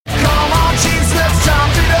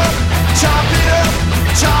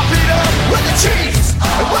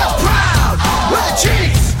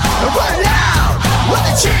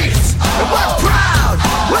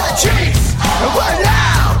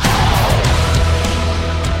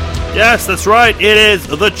Yes, that's right. It is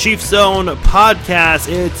the Chiefs Zone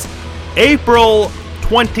podcast. It's April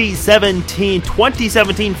 2017.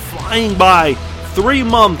 2017 flying by. 3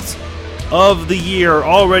 months of the year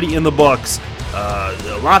already in the books.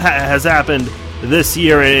 A lot has happened this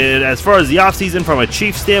year. And as far as the offseason from a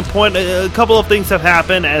Chiefs standpoint, a couple of things have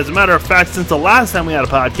happened. As a matter of fact, since the last time we had a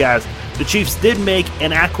podcast, the Chiefs did make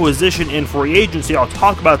an acquisition in free agency. I'll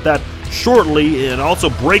talk about that shortly. And also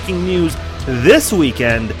breaking news this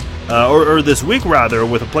weekend. Or this week rather,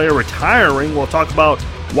 with a player retiring. We'll talk about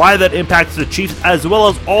why that impacts the Chiefs as well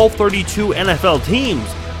as all 32 NFL teams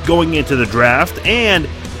going into the draft. And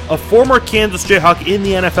a former Kansas Jayhawk in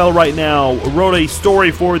the NFL right now wrote a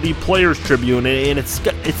story for the Players Tribune, and it's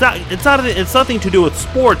nothing to do with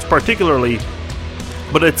sports particularly,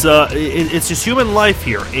 but it's just human life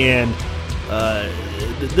here. And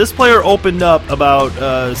this player opened up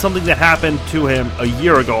about something that happened to him a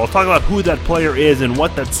year ago. I'll talk about who that player is and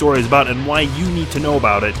what that story is about and why you need to know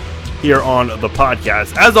about it here on the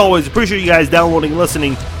podcast. As always, appreciate you guys downloading and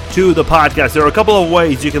listening to the podcast. There are a couple of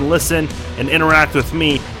ways you can listen and interact with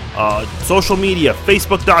me. Social media,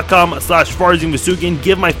 facebook.com/Farzin Vousoughian.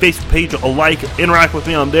 Give my Facebook page a like. Interact with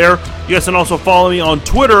me on there. You guys can also follow me on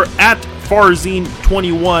Twitter at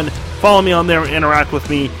Farzin21. Follow me on there and interact with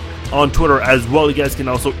me on Twitter as well. You guys can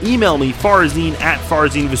also email me,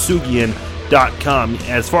 Farzin@FarzinVousoughian.com.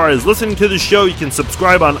 As far as listening to the show, you can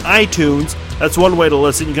subscribe on iTunes. That's one way to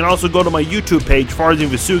listen. You can also go to my YouTube page, Farzin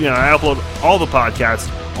Vousoughian. I upload all the podcasts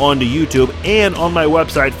onto YouTube and on my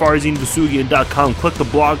website, FarzinVousoughian.com. Click the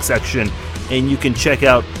blog section and you can check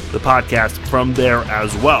out the podcast from there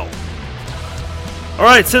as well. All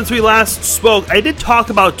right, since we last spoke, I did talk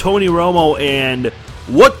about Tony Romo and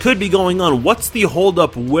what could be going on. What's the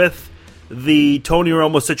holdup with the Tony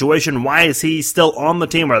Romo situation? Why is he still on the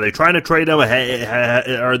team? Are they trying to trade him?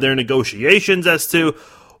 Are there negotiations as to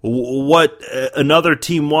what another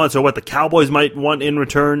team wants or what the Cowboys might want in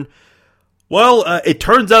return? Well, it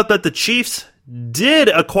turns out that the Chiefs did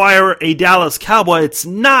acquire a Dallas Cowboy. It's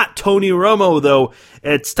not Tony Romo, though.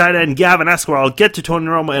 It's tight end Gavin Escobar. I'll get to Tony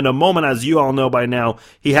Romo in a moment. As you all know by now,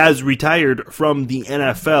 he has retired from the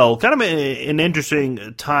NFL. Kind of an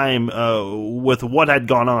interesting time with what had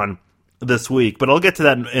gone on this week, but I'll get to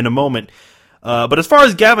that in a moment. But as far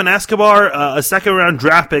as Gavin Escobar, a second-round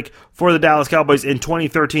draft pick for the Dallas Cowboys in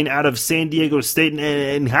 2013 out of San Diego State,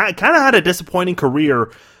 and kind of had a disappointing career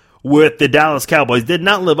with the Dallas Cowboys. Did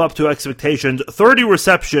not live up to expectations. 30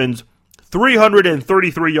 receptions,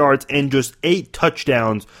 333 yards, and just 8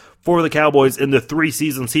 touchdowns for the Cowboys in the 3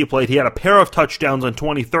 seasons he played. He had a pair of touchdowns in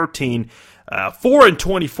 2013, 4 in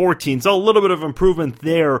 2014, so a little bit of improvement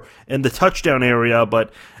there in the touchdown area,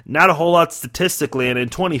 but not a whole lot statistically. And in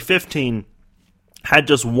 2015, had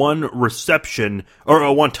just one reception,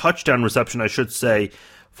 or one touchdown reception, I should say,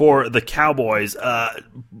 for the Cowboys.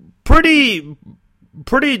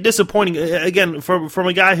 Pretty disappointing. Again, from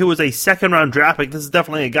a guy who was a second-round draft pick, this is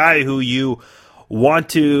definitely a guy who you want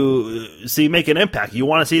to see make an impact. You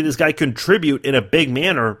want to see this guy contribute in a big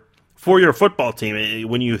manner for your football team.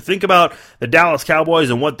 When you think about the Dallas Cowboys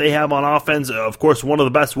and what they have on offense, of course, one of the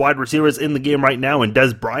best wide receivers in the game right now in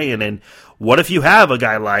Dez Bryant. And what if you have a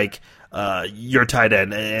guy like your tight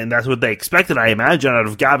end? And that's what they expected, I imagine, out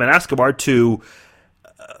of Gavin Escobar to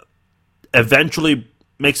eventually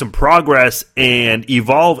make some progress and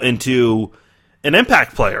evolve into an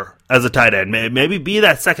impact player as a tight end. Maybe be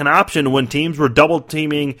that second option when teams were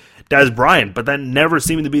double-teaming Dez Bryant, but that never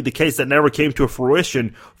seemed to be the case. That never came to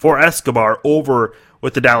fruition for Escobar over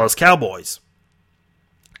with the Dallas Cowboys.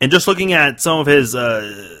 And just looking at some of his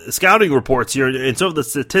scouting reports here and some of the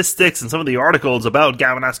statistics and some of the articles about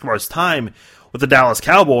Gavin Escobar's time with the Dallas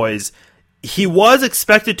Cowboys, he was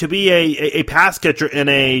expected to be a pass catcher in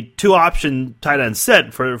a 2-option tight end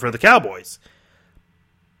set for the Cowboys.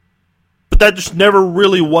 But that just never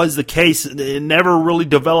really was the case. It never really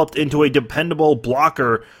developed into a dependable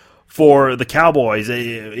blocker for the Cowboys.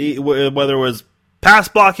 Whether it was pass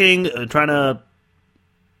blocking, trying to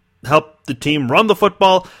help the team run the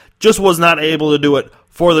football, just was not able to do it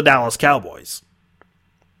for the Dallas Cowboys.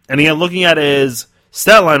 And again, looking at his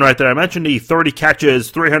stat line right there, I mentioned he 30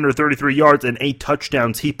 catches, 333 yards, and 8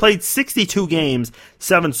 touchdowns. He played 62 games,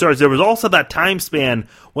 7 starts. There was also that time span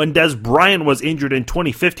when Dez Bryant was injured in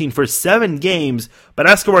 2015 for 7 games, but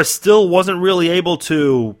Escobar still wasn't really able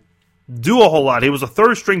to do a whole lot. He was a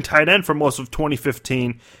third-string tight end for most of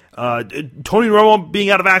 2015. Tony Romo being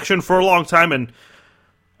out of action for a long time, and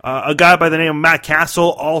a guy by the name of Matt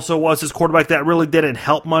Castle also was his quarterback. That really didn't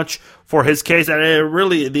help much for his case. And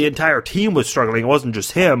really, the entire team was struggling. It wasn't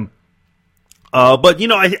just him. But,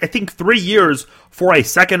 I think 3 years for a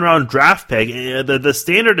second-round draft pick, the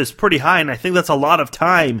standard is pretty high, and I think that's a lot of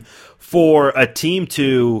time for a team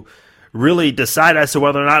to really decide as to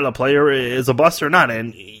whether or not a player is a bust or not.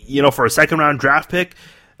 And, for a second-round draft pick,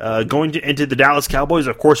 going into the Dallas Cowboys,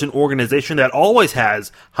 of course, an organization that always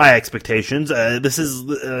has high expectations, this is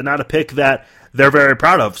not a pick that they're very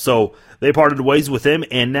proud of. So they parted ways with him,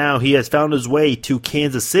 and now he has found his way to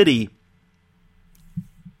Kansas City.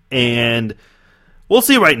 And we'll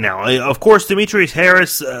see right now. Of course, Demetrius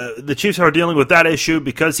Harris, the Chiefs are dealing with that issue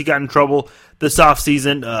because he got in trouble this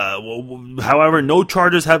offseason. However, no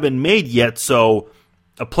charges have been made yet, so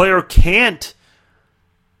a player can't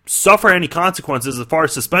suffer any consequences as far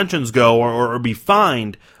as suspensions go or be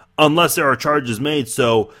fined unless there are charges made.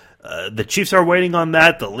 So the Chiefs are waiting on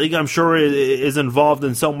that. The league, I'm sure, is involved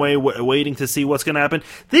in some way, waiting to see what's going to happen.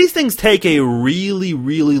 These things take a really,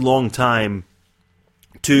 really long time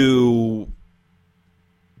to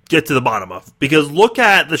get to the bottom of. Because look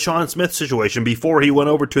at the Sean Smith situation before he went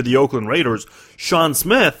over to the Oakland Raiders. Sean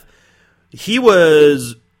Smith, he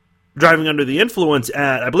was driving under the influence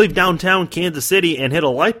at, I believe, downtown Kansas City and hit a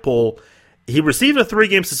light pole. He received a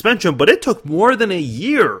 3-game suspension, but it took more than a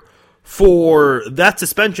year for that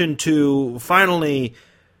suspension to finally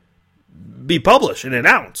be published and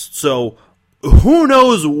announced. So who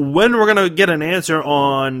knows when we're going to get an answer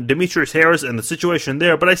on Demetrius Harris and the situation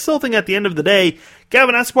there, but I still think at the end of the day,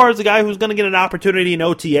 Gavin Escobar is a guy who's going to get an opportunity in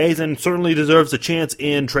OTAs and certainly deserves a chance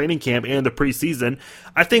in training camp and the preseason.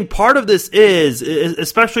 I think part of this is,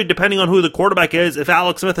 especially depending on who the quarterback is, if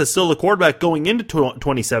Alex Smith is still the quarterback going into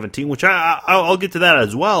 2017, which I'll get to that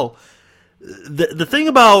as well. The thing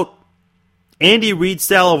about Andy Reid's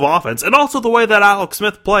style of offense, and also the way that Alex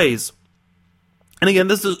Smith plays, and again,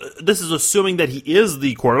 this is assuming that he is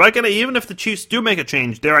the quarterback, and even if the Chiefs do make a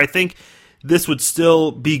change there, I think this would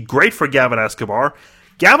still be great for Gavin Escobar.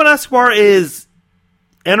 Gavin Escobar is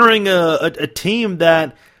entering a team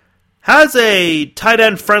that has a tight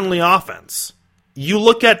end friendly offense. You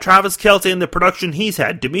look at Travis Kelce and the production he's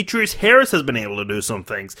had. Demetrius Harris has been able to do some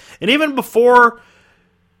things, and even before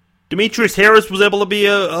Demetrius Harris was able to be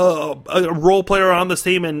a role player on this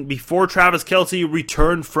team, and before Travis Kelce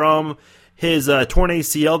returned from his torn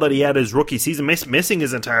ACL that he had his rookie season, missing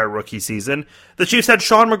his entire rookie season, the Chiefs had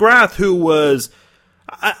Sean McGrath, who was,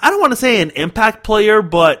 I don't want to say an impact player,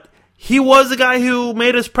 but he was a guy who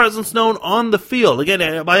made his presence known on the field.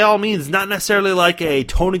 Again, by all means, not necessarily like a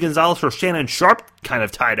Tony Gonzalez or Shannon Sharp kind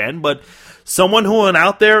of tight end, but someone who went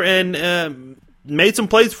out there and made some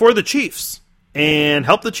plays for the Chiefs and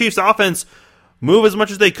helped the Chiefs' offense move as much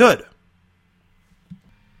as they could.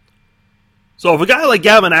 So if a guy like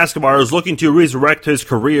Gavin Escobar is looking to resurrect his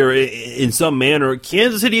career in some manner,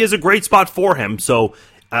 Kansas City is a great spot for him. So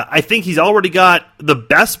I think he's already got the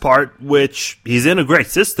best part, which he's in a great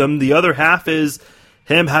system. The other half is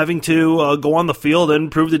him having to go on the field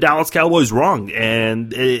and prove the Dallas Cowboys wrong.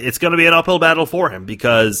 And it's going to be an uphill battle for him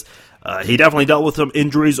because he definitely dealt with some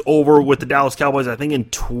injuries over with the Dallas Cowboys. I think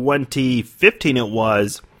in 2015 it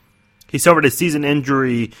was. He suffered a season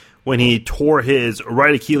injury when he tore his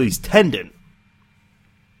right Achilles tendon.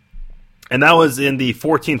 And that was in the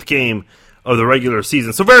 14th game of the regular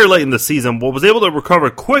season. So very late in the season, but was able to recover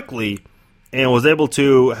quickly and was able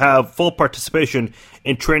to have full participation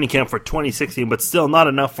in training camp for 2016, but still not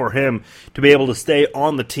enough for him to be able to stay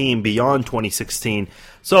on the team beyond 2016.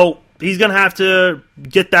 So he's going to have to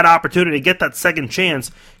get that opportunity, get that second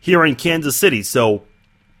chance here in Kansas City. So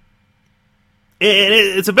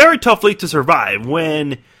it's a very tough league to survive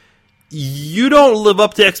when you don't live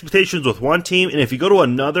up to expectations with one team, and if you go to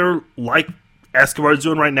another, like Escobar's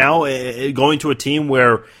doing right now, going to a team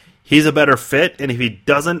where he's a better fit, and if he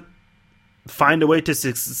doesn't find a way to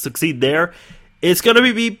succeed there, it's going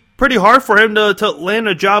to be pretty hard for him to land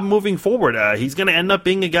a job moving forward. He's going to end up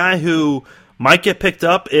being a guy who might get picked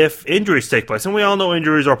up if injuries take place, and we all know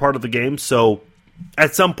injuries are part of the game, so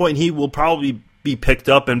at some point he will probably be picked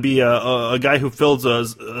up and be a guy who fills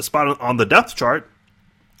a spot on the depth chart.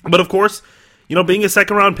 But of course, being a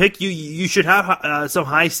second-round pick, you should have some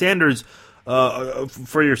high standards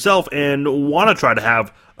for yourself and want to try to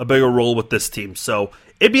have a bigger role with this team. So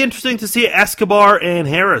it'd be interesting to see Escobar and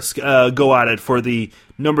Harris go at it for the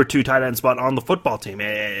number 2 tight end spot on the football team.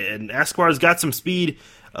 And Escobar's got some speed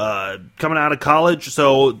coming out of college,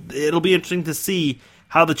 so it'll be interesting to see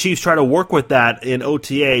how the Chiefs try to work with that in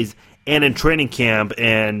OTAs and in training camp,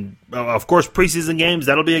 and of course preseason games.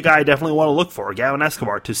 That'll be a guy I definitely want to look for, Gavin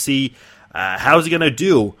Escobar, to see how's he going to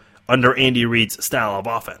do under Andy Reid's style of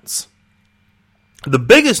offense. The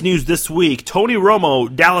biggest news this week, Tony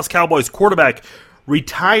Romo, Dallas Cowboys quarterback,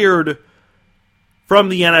 retired from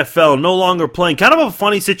the NFL, no longer playing. Kind of a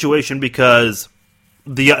funny situation because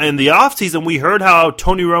in the offseason, we heard how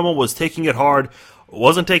Tony Romo was taking it hard,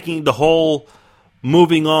 wasn't taking the whole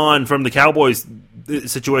moving on from the Cowboys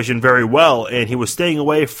situation very well, and he was staying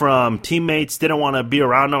away from teammates, didn't want to be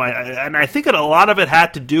around them. And I think that a lot of it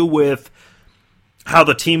had to do with how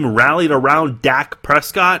the team rallied around Dak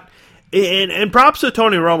Prescott. And props to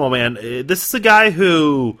Tony Romo, man. This is a guy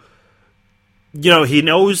who, he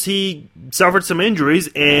knows he suffered some injuries,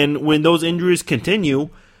 and when those injuries continue,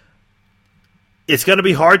 it's going to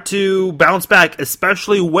be hard to bounce back,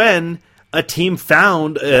 especially when a team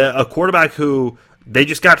found a quarterback who they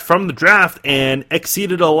just got from the draft and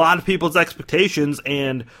exceeded a lot of people's expectations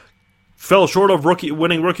and fell short of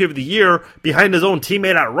winning Rookie of the Year behind his own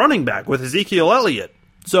teammate at running back with Ezekiel Elliott.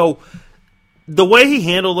 So the way he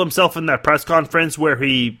handled himself in that press conference where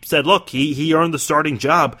he said, look, he earned the starting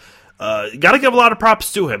job, got to give a lot of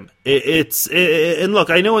props to him. And look,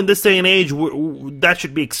 I know in this day and age that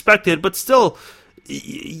should be expected, but still,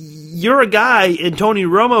 you're a guy in Tony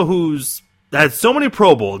Romo who's had so many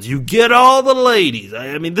Pro Bowls. You get all the ladies.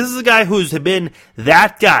 I mean, this is a guy who's been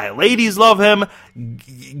that guy. Ladies love him.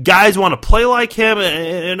 Guys want to play like him.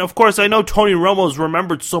 And of course, I know Tony Romo's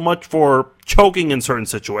remembered so much for choking in certain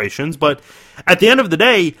situations, but at the end of the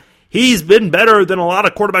day, he's been better than a lot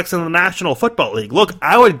of quarterbacks in the National Football League. Look,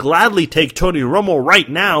 I would gladly take Tony Romo right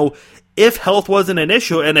now if health wasn't an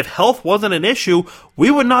issue. And if health wasn't an issue,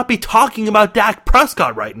 we would not be talking about Dak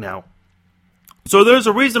Prescott right now. So there's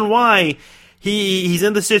a reason why he's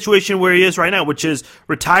in the situation where he is right now, which is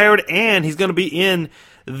retired, and he's going to be in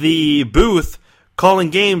the booth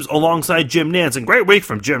calling games alongside Jim Nantz. And great week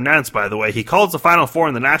from Jim Nantz, by the way. He calls the Final Four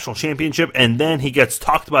in the National Championship, and then he gets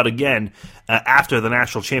talked about again after the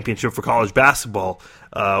National Championship for college basketball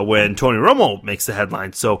when Tony Romo makes the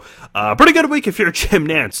headlines. So pretty good week if you're Jim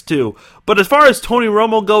Nantz, too. But as far as Tony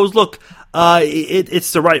Romo goes, look,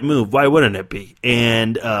 it's the right move. Why wouldn't it be?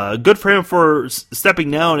 And good for him for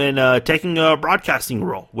stepping down and taking a broadcasting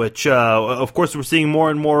role, which, of course, we're seeing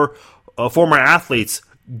more and more former athletes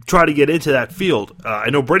try to get into that field. I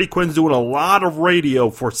know Brady Quinn's doing a lot of radio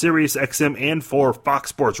for Sirius XM and for Fox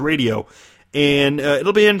Sports Radio, and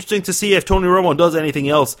it'll be interesting to see if Tony Romo does anything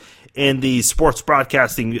else in the sports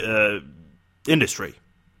broadcasting industry.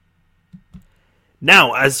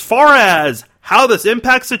 Now, as far as how this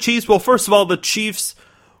impacts the Chiefs, well, first of all, the Chiefs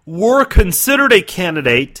were considered a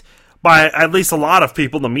candidate by at least a lot of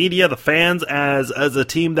people, the media, the fans, as a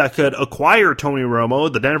team that could acquire Tony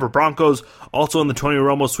Romo. The Denver Broncos also in the Tony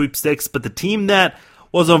Romo sweepstakes, but the team that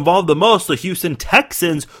was involved the most, the Houston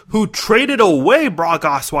Texans, who traded away Brock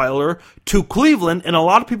Osweiler to Cleveland, and a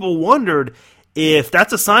lot of people wondered if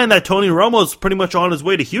that's a sign that Tony Romo's pretty much on his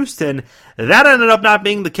way to Houston. That ended up not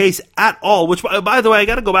being the case at all, which, by the way, I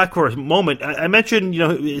got to go back for a moment. I mentioned,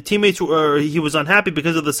 teammates, he was unhappy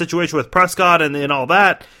because of the situation with Prescott and all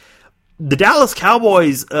that. The Dallas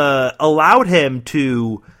Cowboys allowed him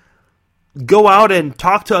to go out and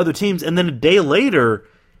talk to other teams, and then a day later,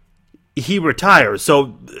 he retires.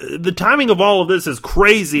 So the timing of all of this is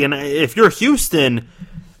crazy, and if you're Houston,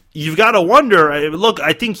 you've got to wonder. Look,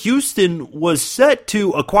 I think Houston was set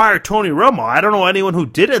to acquire Tony Romo. I don't know anyone who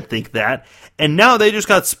didn't think that, and now they just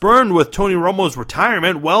got spurned with Tony Romo's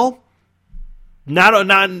retirement. Well,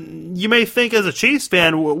 not. You may think as a Chiefs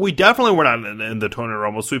fan, we definitely were not in the Tony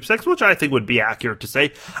Romo sweepstakes, which I think would be accurate to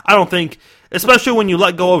say. I don't think, especially when you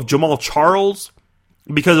let go of Jamal Charles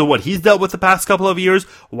because of what he's dealt with the past couple of years,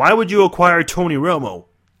 why would you acquire Tony Romo?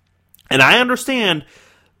 And I understand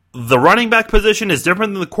the running back position is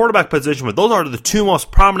different than the quarterback position, but those are the two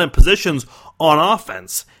most prominent positions on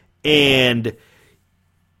offense. And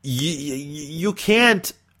you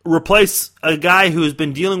can't replace a guy who's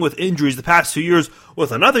been dealing with injuries the past 2 years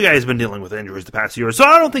with another guy who's been dealing with injuries the past 2 years. So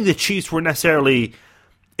I don't think the Chiefs were necessarily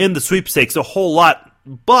in the sweepstakes a whole lot,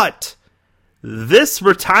 but this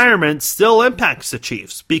retirement still impacts the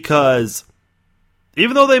Chiefs because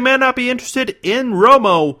even though they may not be interested in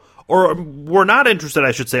Romo, or were not interested,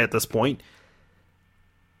 I should say, at this point,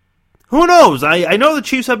 who knows? I know the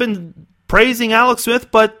Chiefs have been praising Alex Smith,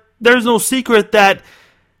 but there's no secret that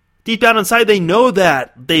deep down inside, they know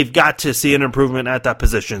that they've got to see an improvement at that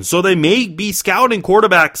position. So they may be scouting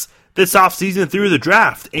quarterbacks this offseason through the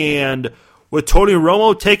draft. And with Tony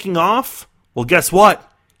Romo taking off, well, guess what?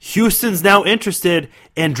 Houston's now interested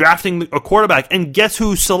in drafting a quarterback. And guess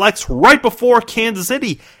who selects right before Kansas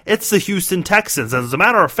City? It's the Houston Texans. As a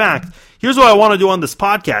matter of fact, here's what I want to do on this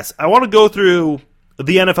podcast. I want to go through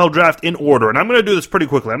the NFL draft in order. And I'm going to do this pretty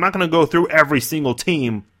quickly. I'm not going to go through every single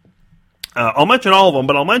team. I'll mention all of them,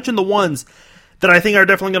 but I'll mention the ones that I think are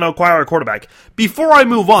definitely going to acquire a quarterback. Before I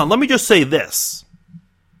move on, let me just say this.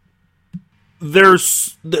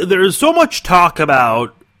 there's so much talk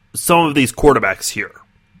about some of these quarterbacks here.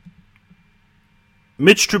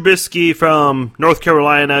 Mitch Trubisky from North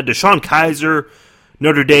Carolina, Deshaun Kaiser,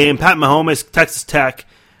 Notre Dame, Pat Mahomes, Texas Tech,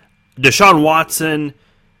 Deshaun Watson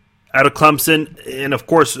out of Clemson, and of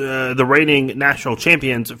course the reigning national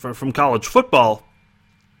champions from college football.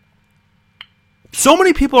 So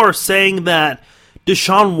many people are saying that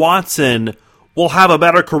Deshaun Watson will have a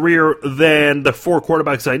better career than the 4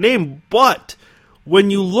 quarterbacks I named, but when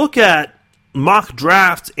you look at mock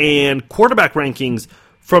drafts and quarterback rankings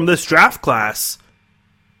from this draft class,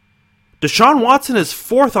 Deshaun Watson is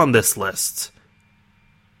 4th on this list.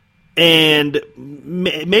 And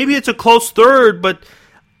maybe it's a close 3rd, but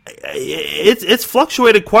it's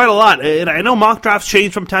fluctuated quite a lot. And I know mock drafts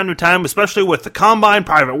change from time to time, especially with the combine,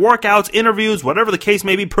 private workouts, interviews, whatever the case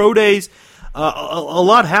may be, pro days. A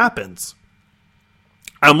lot happens.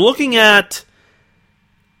 I'm looking at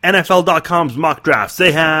NFL.com's mock drafts.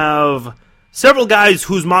 They have several guys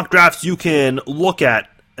whose mock drafts you can look at,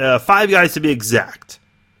 5 guys to be exact.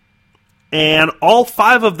 And all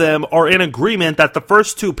 5 of them are in agreement that the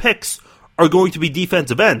first 2 picks are going to be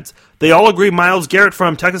defensive ends. They all agree Myles Garrett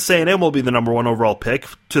from Texas A&M will be the number 1 overall pick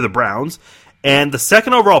to the Browns, and the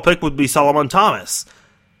 2nd overall pick would be Solomon Thomas.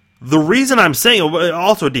 The reason I'm saying,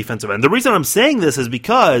 also a defensive end, the reason I'm saying this is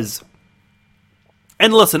because,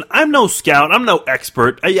 and listen, I'm no scout, I'm no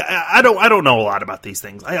expert, I don't know a lot about these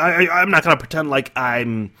things. I'm not going to pretend like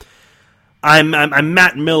I'm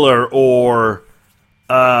Matt Miller or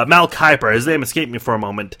Mel Kiper. His name escaped me for a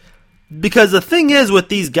moment. Because the thing is with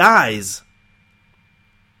these guys,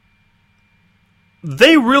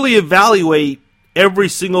 they really evaluate every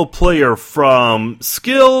single player from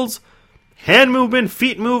skills, hand movement,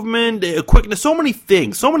 feet movement, quickness, so many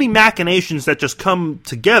things, so many machinations that just come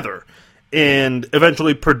together in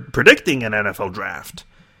eventually predicting an NFL draft.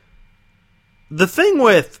 The thing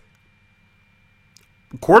with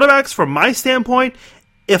quarterbacks, from my standpoint,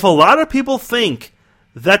 if a lot of people think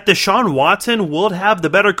that Deshaun Watson will have the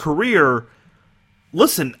better career,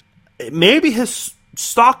 listen, maybe his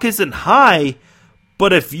stock isn't high,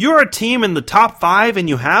 but if you're a team in the top 5 and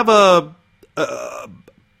you have a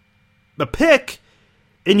pick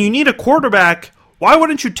and you need a quarterback, why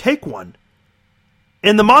wouldn't you take one?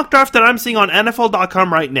 In the mock draft that I'm seeing on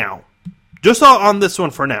NFL.com right now, just on this one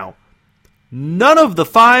for now, none of the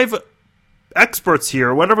 5 experts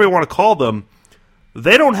here, whatever you want to call them,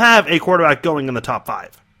 they don't have a quarterback going in the top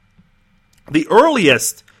 5. The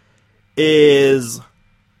earliest is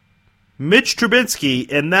Mitch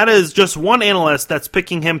Trubisky, and that is just one analyst that's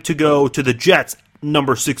picking him to go to the Jets,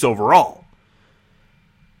 number 6 overall.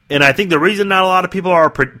 And I think the reason not a lot of people are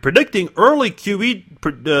predicting early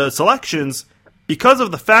QB selections because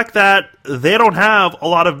of the fact that they don't have a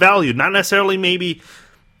lot of value, not necessarily maybe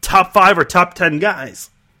top 5 or top 10 guys.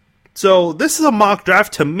 So this is a mock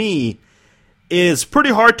draft to me is pretty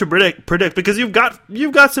hard to predict because you've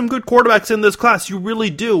got some good quarterbacks in this class. You really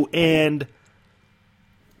do. And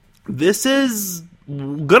this is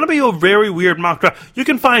going to be a very weird mock draft. You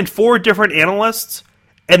can find 4 different analysts,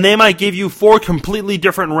 and they might give you 4 completely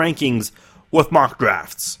different rankings with mock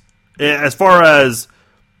drafts as far as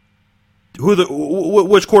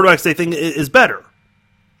which quarterbacks they think is better.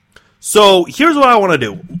 So here's what I want to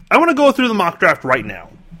do. I want to go through the mock draft right now.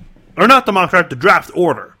 Or not the mock draft, the draft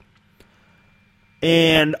order.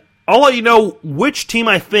 And I'll let you know which team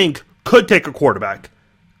I think could take a quarterback.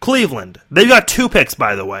 Cleveland. They've got 2 picks,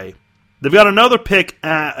 by the way. They've got another pick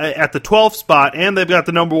at the 12th spot, and they've got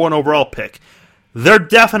the number 1 overall pick. They're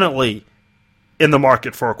definitely in the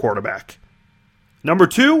market for a quarterback. Number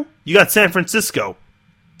 2, you got San Francisco.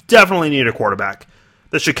 Definitely need a quarterback.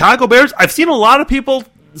 The Chicago Bears, I've seen a lot of people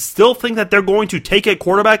still think that they're going to take a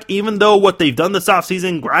quarterback, even though what they've done this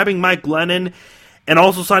offseason, grabbing Mike Glennon and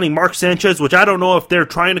also signing Mark Sanchez, which I don't know if they're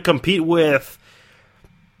trying to compete with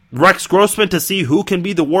Rex Grossman to see who can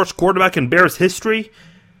be the worst quarterback in Bears history.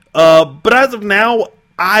 But as of now,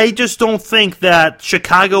 I just don't think that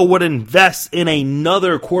Chicago would invest in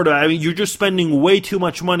another quarterback. I mean, you're just spending way too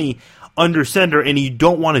much money under center, and you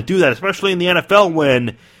don't want to do that, especially in the NFL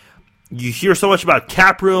when you hear so much about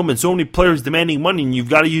cap room and so many players demanding money, and you've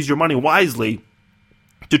got to use your money wisely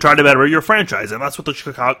to try to better your franchise, and that's what the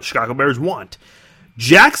Chicago Bears want.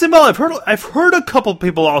 Jacksonville, I've heard a couple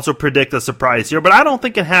people also predict a surprise here, but I don't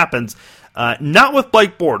think it happens. Not with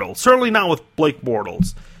Blake Bortles. Certainly not with Blake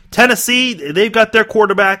Bortles. Tennessee, they've got their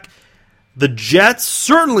quarterback. The Jets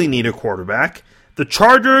certainly need a quarterback. The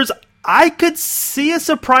Chargers, I could see a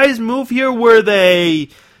surprise move here where they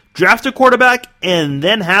draft a quarterback and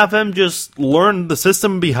then have him just learn the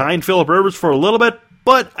system behind Phillip Rivers for a little bit,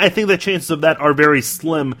 but I think the chances of that are very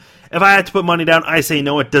slim if I had to put money down, I say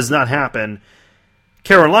no, it does not happen.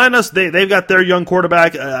 Carolina, they've got their young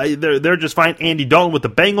quarterback. They're just fine. Andy Dalton with the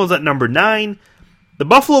Bengals at number 9. The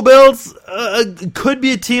Buffalo Bills could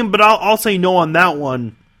be a team, but I'll say no on that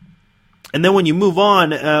one. And then when you move on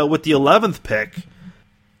with the 11th pick,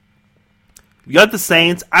 you got the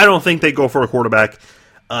Saints. I don't think they go for a quarterback.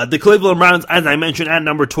 The Cleveland Browns, as I mentioned, at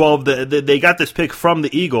number 12, they got this pick from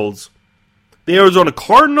the Eagles. The Arizona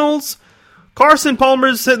Cardinals, Carson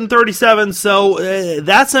Palmer's sitting 37, so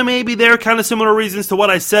that's a maybe there. Kind of similar reasons to what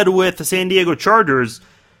I said with the San Diego Chargers.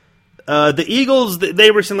 The Eagles,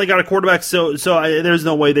 they recently got a quarterback, so there's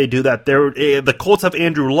no way they do that. The Colts have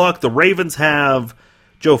Andrew Luck. The Ravens have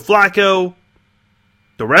Joe Flacco.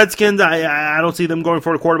 The Redskins, I don't see them going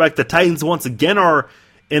for a quarterback. The Titans, once again, are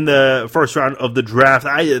in the first round of the draft.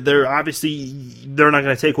 They're not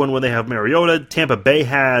going to take one when they have Mariota. Tampa Bay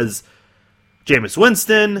has Jameis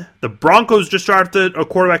Winston. The Broncos just drafted a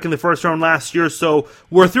quarterback in the first round last year, so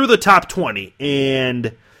we're through the top 20,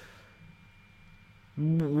 and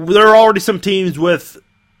there are already some teams with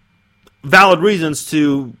valid reasons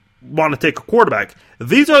to want to take a quarterback.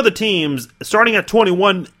 These are the teams starting at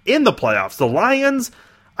 21 in the playoffs. The Lions,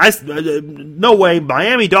 no way.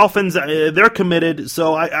 Miami Dolphins, they're committed,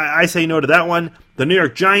 so I say no to that one. The New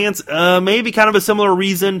York Giants, maybe kind of a similar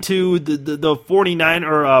reason to the 49,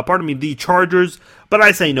 the Chargers, but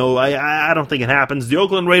I say no. I don't think it happens. The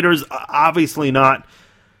Oakland Raiders, obviously not.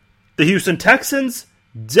 The Houston Texans,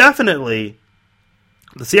 definitely.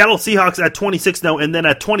 The Seattle Seahawks at 26 now, and then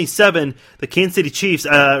at 27, the Kansas City Chiefs,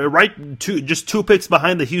 just 2 picks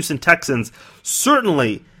behind the Houston Texans,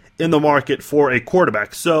 certainly in the market for a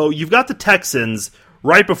quarterback. So you've got the Texans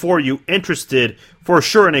right before you, interested for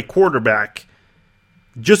sure in a quarterback.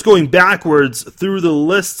 Just going backwards through the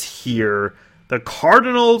list here, the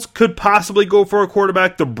Cardinals could possibly go for a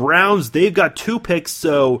quarterback. The Browns, they've got 2 picks,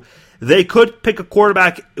 so they could pick a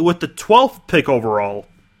quarterback with the 12th pick overall.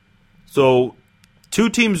 So 2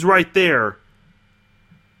 teams right there.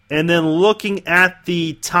 And then looking at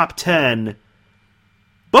the top 10,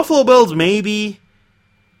 Buffalo Bills maybe,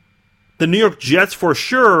 the New York Jets for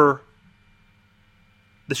sure,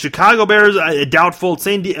 the Chicago Bears, doubtful,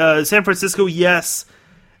 San Francisco, yes,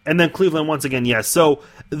 and then Cleveland once again, yes. So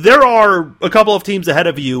there are a couple of teams ahead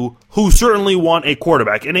of you who certainly want a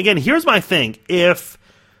quarterback. And again, here's my thing. If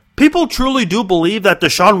people truly do believe that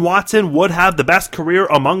Deshaun Watson would have the best career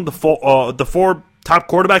among the 4 top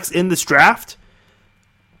quarterbacks in this draft,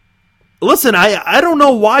 listen, I don't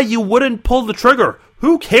know why you wouldn't pull the trigger.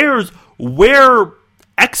 Who cares where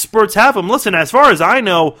experts have him? Listen, as far as I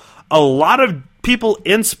know, a lot of people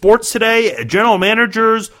in sports today, general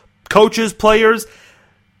managers, coaches, players,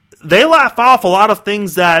 they laugh off a lot of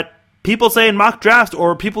things that people say in mock drafts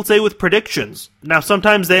or people say with predictions. Now,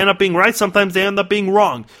 sometimes they end up being right, sometimes they end up being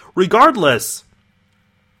wrong. Regardless,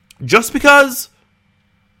 just because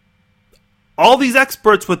all these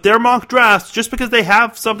experts with their mock drafts, just because they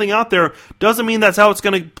have something out there, doesn't mean that's how it's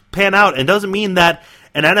going to pan out, and doesn't mean that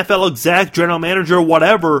an NFL exec, general manager,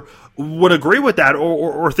 whatever, would agree with that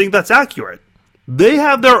or think that's accurate. They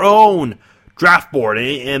have their own draft board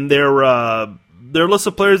and their list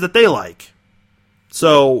of players that they like.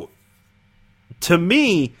 So, to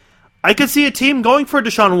me, I could see a team going for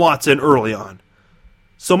Deshaun Watson early on.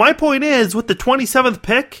 So my point is, with the 27th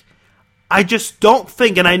pick, I just don't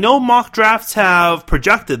think, and I know mock drafts have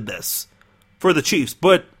projected this for the Chiefs,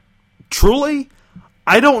 but truly,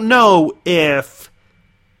 I don't know if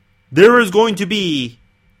there is going to be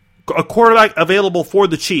a quarterback available for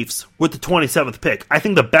the Chiefs with the 27th pick. I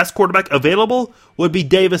think the best quarterback available would be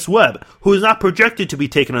Davis Webb, who is not projected to be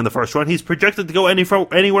taken in the first round. He's projected to go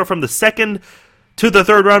anywhere from the 2nd to the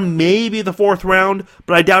 3rd round, maybe the 4th round,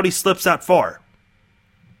 but I doubt he slips that far.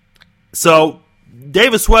 So,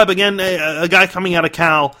 Davis Webb, again, a guy coming out of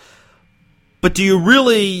Cal, but do you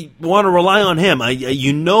really want to rely on him?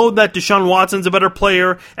 You know that Deshaun Watson's a better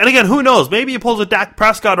player, and again, who knows? Maybe he pulls a Dak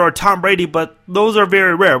Prescott or a Tom Brady, but those are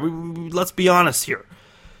very rare. Let's be honest here.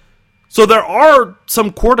 So there are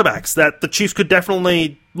some quarterbacks that the Chiefs could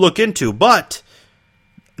definitely look into, but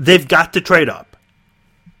they've got to trade up.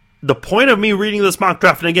 The point of me reading this mock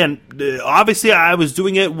draft, and again, obviously I was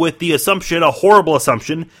doing it with the assumption, a horrible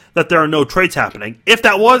assumption, that there are no trades happening. If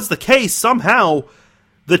that was the case, somehow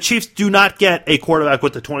the Chiefs do not get a quarterback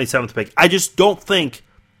with the 27th pick. I just don't think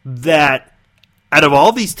that out of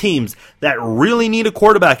all these teams that really need a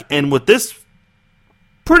quarterback, and with this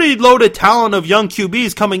pretty loaded talent of young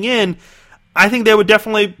QBs coming in, I think they would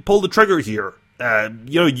definitely pull the trigger here.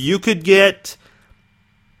 You could get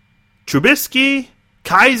Trubisky,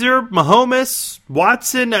 Kaiser, Mahomes,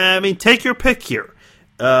 Watson. I mean, take your pick here.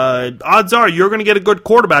 odds are you're going to get a good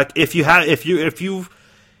quarterback if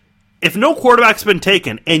no quarterback's been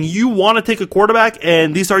taken and you want to take a quarterback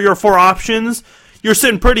and these are your 4 options, you're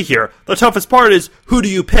sitting pretty here. The toughest part is who do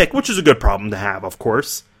you pick, which is a good problem to have, of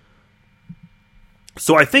course.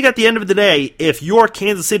 So I think at the end of the day, if you're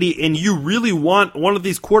Kansas City and you really want one of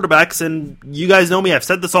these quarterbacks, and you guys know me, I've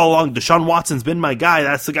said this all along, Deshaun Watson's been my guy.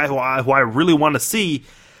 That's the guy who I really want to see.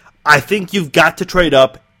 I think you've got to trade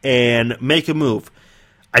up and make a move.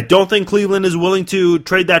 I don't think Cleveland is willing to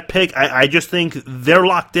trade that pick. I just think they're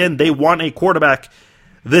locked in. They want a quarterback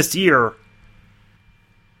this year.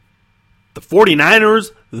 The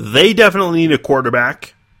 49ers, they definitely need a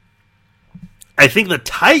quarterback. I think the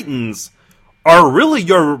Titans are really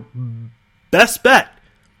your best bet.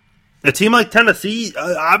 A team like Tennessee,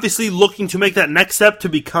 obviously looking to make that next step to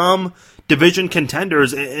become division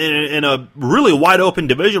contenders in a really wide open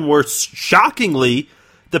division where, shockingly,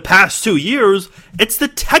 the past 2 years, it's the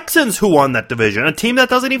Texans who won that division. A team that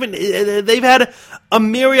doesn't even... They've had a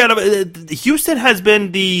myriad of... Houston has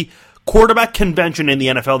been the quarterback convention in the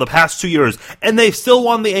NFL the past 2 years, and they've still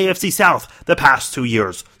won the AFC South the past 2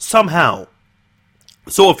 years, somehow.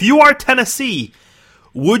 So if you are Tennessee,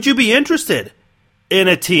 would you be interested in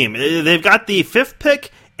a team? They've got the 5th pick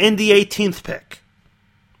and the 18th pick.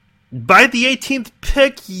 By the 18th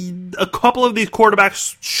pick, a couple of these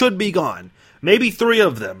quarterbacks should be gone. Maybe 3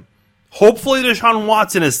 of them. Hopefully Deshaun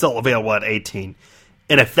Watson is still available at 18.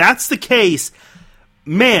 And if that's the case,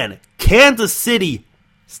 man, Kansas City,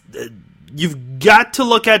 you've got to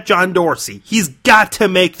look at John Dorsey. He's got to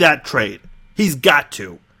make that trade. He's got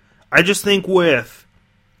to. I just think with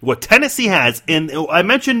what Tennessee has, and I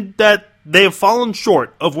mentioned that they have fallen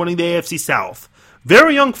short of winning the AFC South.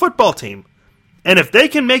 Very young football team. And if they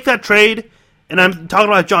can make that trade, and I'm talking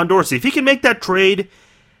about John Dorsey, if he can make that trade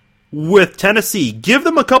with Tennessee, give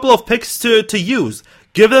them a couple of picks to use.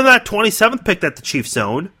 Give them that 27th pick that the Chiefs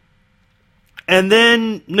own, and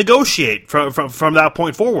then negotiate from that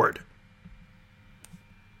point forward.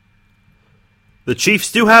 The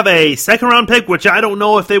Chiefs do have a 2nd-round pick, which I don't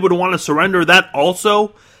know if they would want to surrender that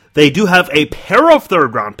also. They do have a pair of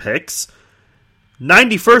 3rd-round picks,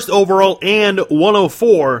 91st overall and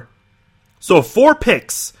 104. So 4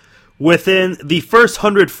 picks within the first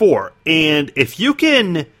 104. And if you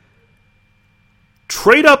can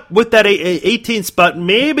trade up with that 18 spot,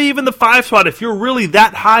 maybe even the 5 spot, if you're really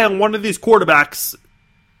that high on one of these quarterbacks,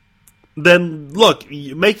 then look,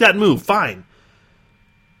 make that move, fine.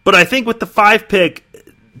 But I think with the 5 pick,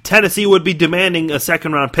 Tennessee would be demanding a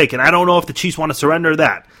 2nd-round pick, and I don't know if the Chiefs want to surrender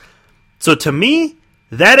that. So to me,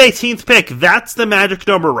 that 18th pick, that's the magic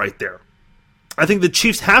number right there. I think the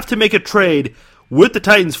Chiefs have to make a trade with the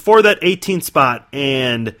Titans for that 18th spot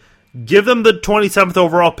and give them the 27th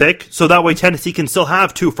overall pick, so that way Tennessee can still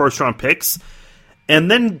have 2 first-round picks, and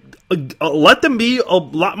then let them be a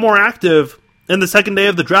lot more active in the second day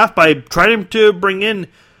of the draft by trying to bring in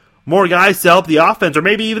more guys to help the offense, or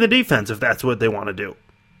maybe even the defense, if that's what they want to do.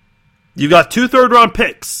 You got 2 third-round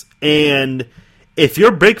picks, and if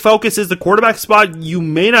your big focus is the quarterback spot, you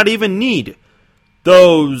may not even need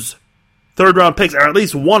those third-round picks, or at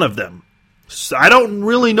least one of them. So I don't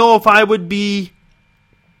really know if I would be...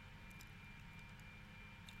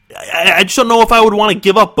 I just don't know if I would want to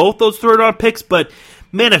give up both those third-round picks, but,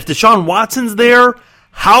 man, if Deshaun Watson's there,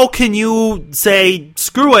 how can you say,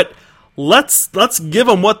 screw it, let's give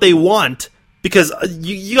them what they want, because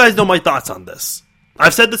you guys know my thoughts on this.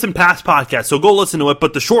 I've said this in past podcasts, so go listen to it,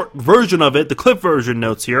 but the short version of it, the clip version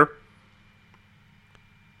notes here,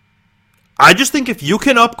 I just think if you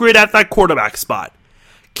can upgrade at that quarterback spot,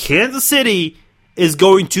 Kansas City is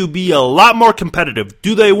going to be a lot more competitive.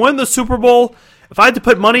 Do they win the Super Bowl? If I had to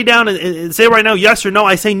put money down and say right now yes or no,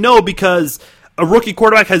 I say no, because a rookie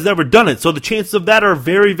quarterback has never done it, so the chances of that are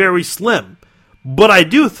very, very slim. But I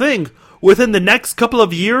do think within the next couple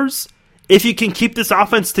of years, if you can keep this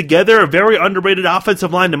offense together, a very underrated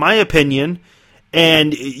offensive line, in my opinion,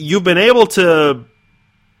 and you've been able to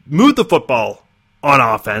move the football on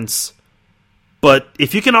offense, but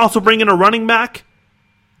if you can also bring in a running back,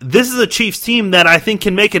 this is a Chiefs team that I think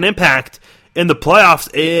can make an impact in the playoffs,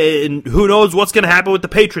 and who knows what's going to happen with the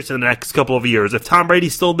Patriots in the next couple of years. If Tom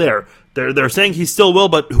Brady's still there, they're saying he still will,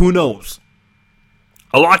 but who knows?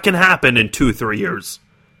 A lot can happen in 2-3 years,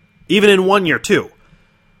 even in 1 year too.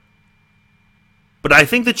 But I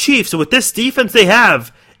think the Chiefs, with this defense they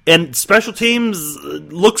have, and special teams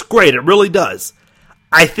looks great, it really does.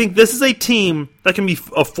 I think this is a team that can be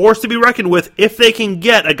a force to be reckoned with if they can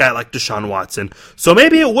get a guy like Deshaun Watson. So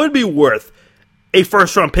maybe it would be worth a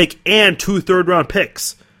first-round pick and 2 third-round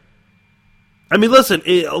picks. I mean, listen,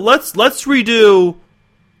 let's redo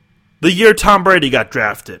the year Tom Brady got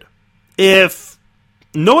drafted, if,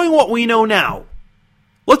 knowing what we know now,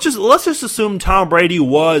 let's just assume Tom Brady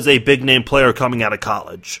was a big-name player coming out of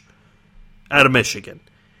college, out of Michigan.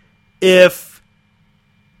 If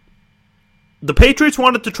the Patriots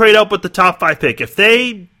wanted to trade up with the top 5 pick, if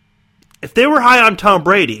they were high on Tom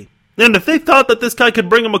Brady, and if they thought that this guy could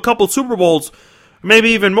bring them a couple Super Bowls, maybe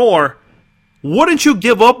even more, wouldn't you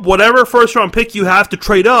give up whatever first-round pick you have to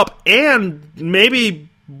trade up and maybe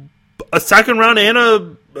a second round and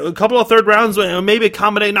a couple of third rounds, maybe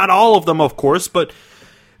accommodate, not all of them, of course, but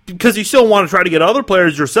because you still want to try to get other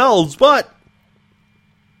players yourselves. But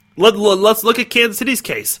let's look at Kansas City's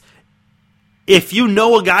case. If you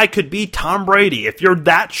know a guy could be Tom Brady, if you're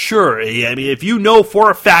that sure, I mean, if you know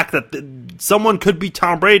for a fact that someone could be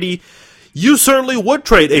Tom Brady, you certainly would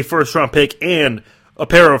trade a first-round pick and a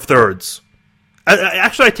pair of thirds.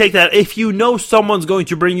 Actually, I take that. If you know someone's going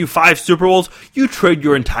to bring you 5 Super Bowls, you trade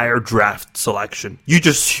your entire draft selection. You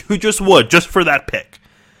just would, just for that pick.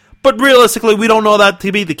 But realistically, we don't know that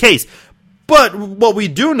to be the case. But what we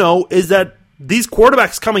do know is that these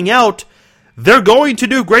quarterbacks coming out, they're going to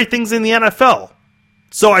do great things in the NFL.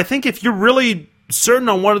 So I think if you're really certain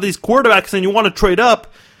on one of these quarterbacks and you want to trade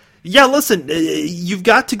up, yeah, listen, you've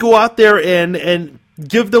got to go out there and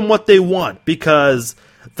give them what they want, because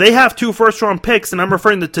they have 2 first-round picks, and I'm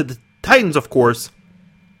referring to the Titans, of course,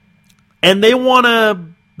 and they want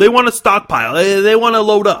to stockpile. They want to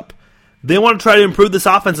load up. They want to try to improve this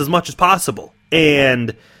offense as much as possible,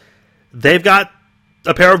 and they've got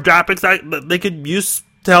a pair of draft picks that they could use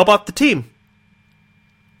to help out the team.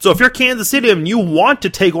 So if you're Kansas City and you want to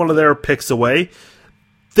take one of their picks away,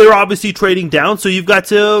 they're obviously trading down, so you've got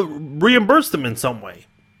to reimburse them in some way.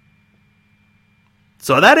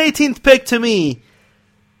 So that 18th pick, to me,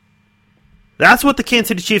 that's what the Kansas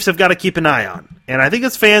City Chiefs have got to keep an eye on. And I think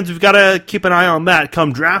as fans, we've got to keep an eye on that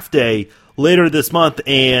come draft day later this month,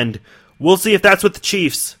 and we'll see if that's what the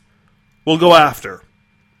Chiefs will go after.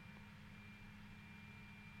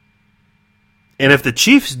 And if the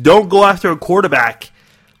Chiefs don't go after a quarterback,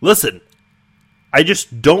 listen, I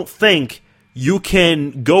just don't think you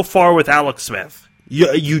can go far with Alex Smith.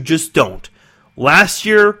 You just don't. Last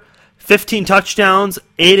year, 15 touchdowns,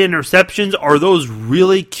 8 interceptions. Are those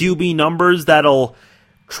really QB numbers that'll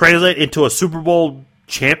translate into a Super Bowl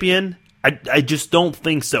champion? I just don't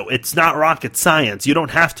think so. It's not rocket science. You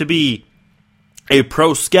don't have to be a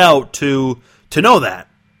pro scout to know that.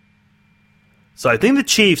 So I think the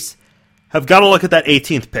Chiefs have got to look at that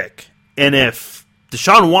 18th pick. And if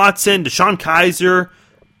Deshaun Watson, Deshaun Kaiser,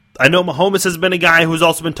 I know Mahomes has been a guy who's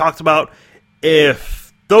also been talked about.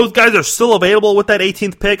 If those guys are still available with that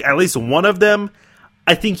 18th pick, at least one of them,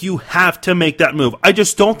 I think you have to make that move. I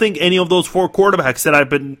just don't think any of those 4 quarterbacks that I've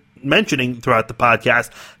been mentioning throughout the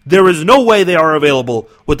podcast, there is no way they are available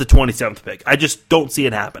with the 27th pick. I just don't see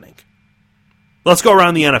it happening. Let's go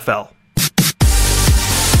around the NFL.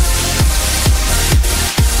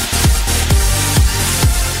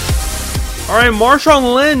 All right,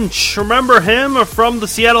 Marshawn Lynch, remember him from the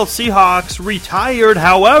Seattle Seahawks, retired.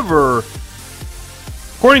 However,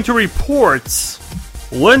 according to reports,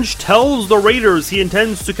 Lynch tells the Raiders he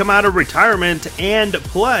intends to come out of retirement and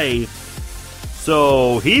play.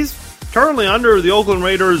 So he's currently under the Oakland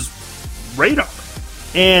Raiders' radar.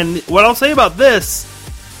 And what I'll say about this,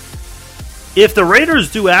 if the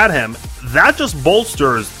Raiders do add him, that just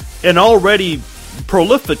bolsters an already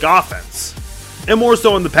prolific offense. And more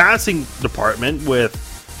so in the passing department with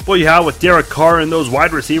what you have with Derek Carr and those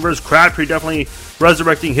wide receivers. Crabtree definitely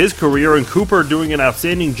resurrecting his career, and Cooper doing an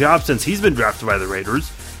outstanding job since he's been drafted by the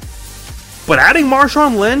Raiders. But adding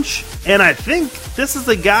Marshawn Lynch, and I think this is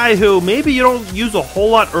a guy who maybe you don't use a whole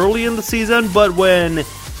lot early in the season, but when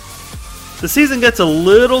the season gets a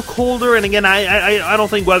little colder, and again, I don't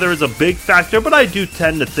think weather is a big factor, but I do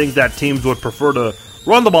tend to think that teams would prefer to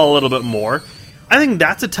run the ball a little bit more. I think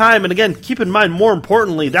that's a time, and again, keep in mind, more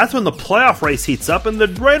importantly, that's when the playoff race heats up, and the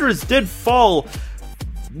Raiders did fall,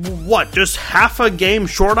 just half a game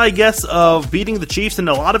short, I guess, of beating the Chiefs, and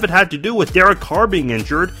a lot of it had to do with Derek Carr being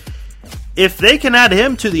injured. If they can add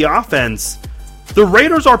him to the offense, the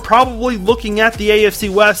Raiders are probably looking at the AFC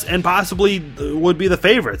West and possibly would be the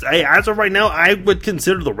favorites. As of right now, I would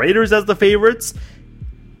consider the Raiders as the favorites,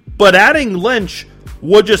 but adding Lynch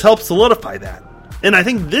would just help solidify that. And I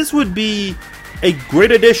think this would be a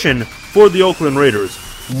great addition for the Oakland Raiders.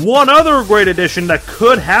 One other great addition that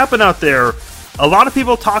could happen out there, a lot of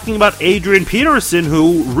people talking about Adrian Peterson,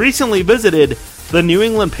 who recently visited the New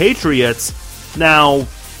England Patriots. Now,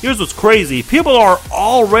 here's what's crazy. People are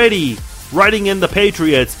already writing in the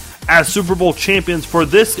Patriots as Super Bowl champions for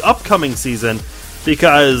this upcoming season.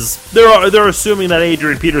 because they're assuming that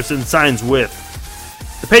Adrian Peterson signs with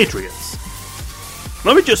the Patriots.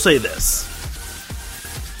 Let me just say this.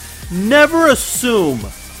 Never assume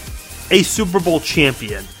a Super Bowl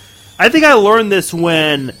champion. I think I learned this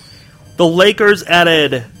when the Lakers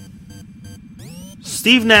added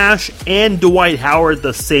Steve Nash and Dwight Howard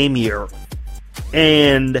the same year.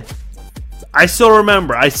 And I still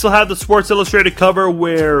remember, I still have the Sports Illustrated cover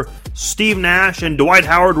where Steve Nash and Dwight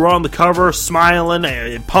Howard were on the cover, smiling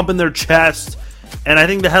and pumping their chest. And I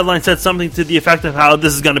think the headline said something to the effect of how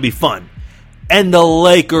this is going to be fun. And the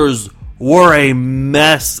Lakers were a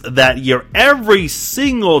mess that year. Every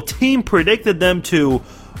single team predicted them to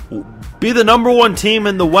be the number one team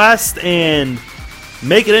in the West and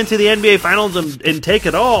make it into the NBA Finals and take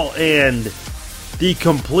it all. And the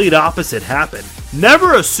complete opposite happened.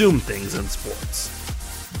 Never assume things in sports.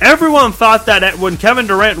 Everyone thought that when Kevin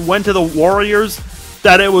Durant went to the Warriors,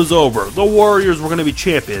 that it was over. The Warriors were going to be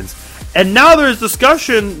champions. And now there's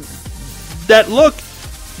discussion that, look,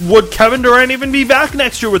 would Kevin Durant even be back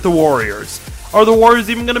next year with the Warriors? Are the Warriors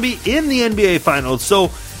even going to be in the NBA Finals?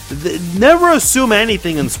 So never assume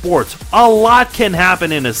anything in sports. A lot can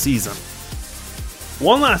happen in a season.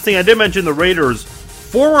 One last thing, I did mention the Raiders.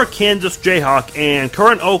 Former Kansas Jayhawk and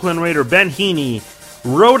current Oakland Raider Ben Heaney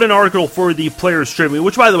wrote an article for the Players Tribune,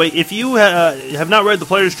 which, by the way, if you have not read the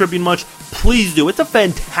Players Tribune much, please do. It's a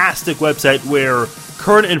fantastic website where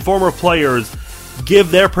current and former players give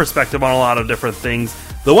their perspective on a lot of different things.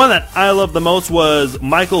 The one that I loved the most was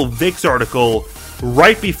Michael Vick's article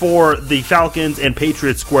right before the Falcons and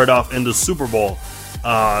Patriots squared off in the Super Bowl.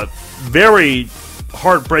 Very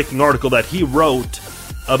heartbreaking article that he wrote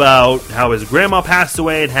about how his grandma passed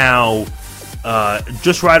away and how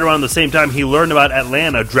just right around the same time he learned about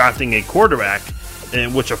Atlanta drafting a quarterback,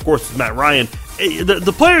 which of course is Matt Ryan.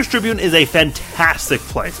 The Players Tribune is a fantastic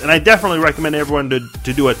place, and I definitely recommend everyone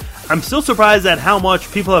to do it. I'm still surprised at how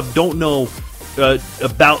much people don't know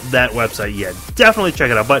about that website yet. Definitely check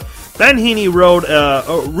it out. But Ben Heaney wrote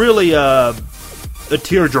really a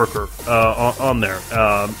tearjerker on there,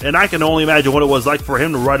 and I can only imagine what it was like for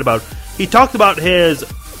him to write about. He talked about his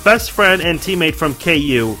best friend and teammate from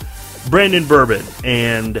KU, Brandon Bourbon,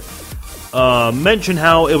 and mentioned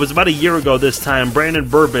how it was about a year ago this time Brandon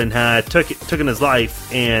Bourbon had taken his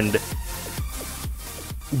life, and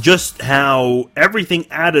just how everything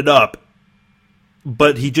added up,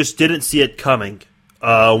 but he just didn't see it coming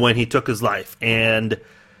when he took his life. And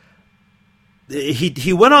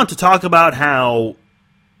he went on to talk about how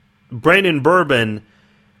Brandon Bourbon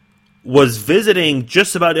was visiting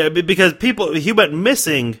just about because he went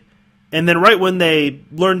missing, and then right when they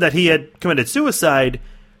learned that he had committed suicide,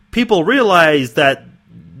 people realized that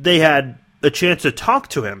they had a chance to talk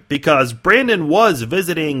to him because Brandon was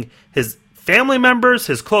visiting his family members,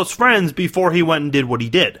 his close friends, before he went and did what he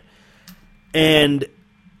did. And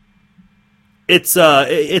it's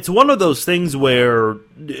one of those things where,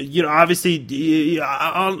 obviously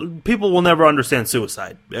people will never understand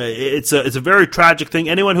suicide. It's a very tragic thing.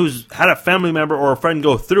 Anyone who's had a family member or a friend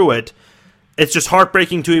go through it, it's just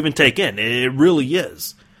heartbreaking to even take in. It really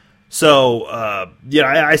is. So,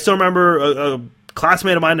 I still remember a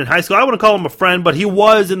classmate of mine in high school. I wouldn't call him a friend, but he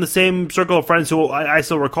was in the same circle of friends who I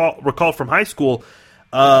still recall from high school.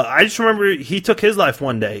 I just remember he took his life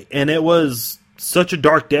one day, and it was such a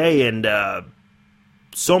dark day, and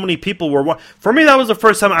so many people were. For me, that was the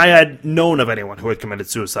first time I had known of anyone who had committed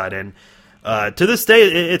suicide, and to this day,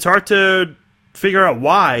 it's hard to figure out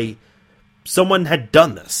why someone had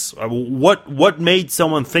done this. What made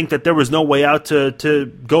someone think that there was no way out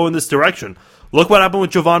to go in this direction? Look what happened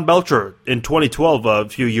with Jovan Belcher in 2012, a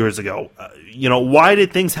few years ago. Why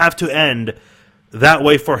did things have to end that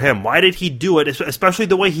way for him? Why did he do it, especially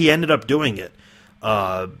the way he ended up doing it?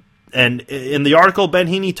 And in the article, Ben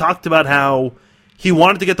Heaney talked about how he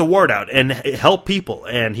wanted to get the word out and help people.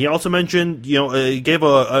 And he also mentioned, gave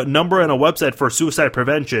a number and a website for suicide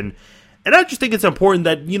prevention. And I just think it's important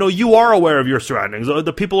that, you are aware of your surroundings,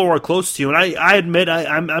 the people who are close to you. And I admit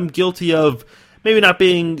I'm guilty of maybe not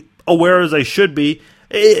being aware as I should be.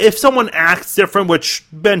 If someone acts different, which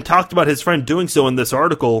Ben talked about his friend doing so in this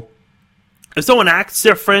article, if someone acts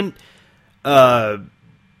different as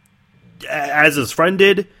his friend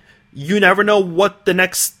did, you never know what the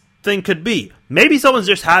next thing could be. Maybe someone's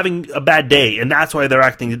just having a bad day, and that's why they're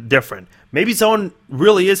acting different. Maybe someone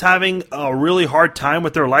really is having a really hard time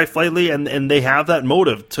with their life lately, and they have that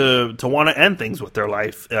motive to want to end things with their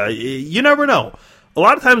life. You never know. A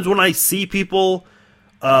lot of times when I see people,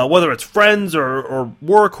 whether it's friends or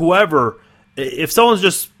work, whoever, if someone's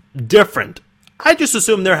just different, I just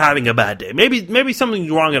assume they're having a bad day. Maybe something's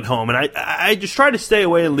wrong at home, and I just try to stay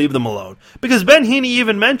away and leave them alone. Because Ben Heaney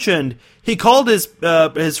even mentioned, he called his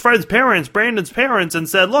friend's parents, Brandon's parents, and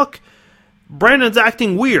said, look, Brandon's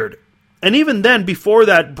acting weird. And even then, before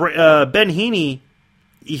that, Ben Heaney,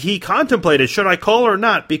 he contemplated, should I call or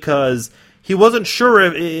not? Because he wasn't sure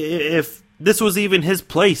if this was even his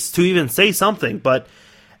place to even say something. But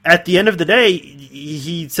at the end of the day,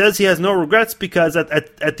 he says he has no regrets because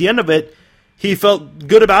at the end of it, he felt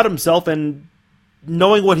good about himself, and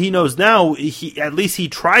knowing what he knows now, at least he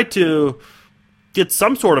tried to get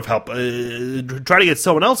some sort of help, try to get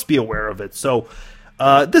someone else to be aware of it. So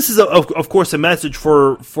this is, of course, a message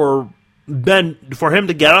for Ben, for him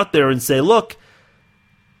to get out there and say, look,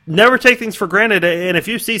 never take things for granted, and if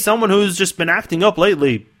you see someone who's just been acting up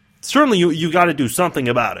lately, certainly you got to do something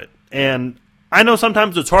about it. And I know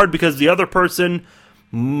sometimes it's hard because the other person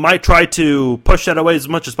might try to push that away as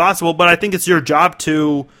much as possible, but I think it's your job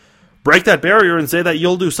to break that barrier and say that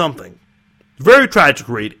you'll do something. Very tragic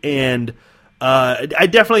read, and I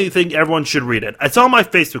definitely think everyone should read it. It's on my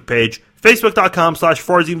Facebook page,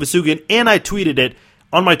 facebook.com/Farzin Vousoughian, and I tweeted it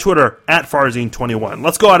on my Twitter at Farzin21.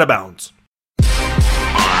 Let's go out of bounds.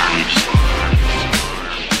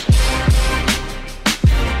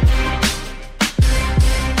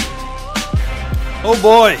 Oh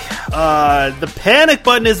boy, the panic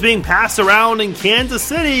button is being passed around in Kansas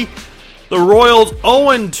City. The Royals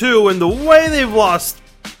 0-2, and the way they've lost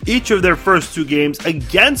each of their first two games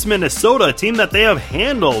against Minnesota, a team that they have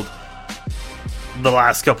handled the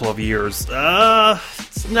last couple of years,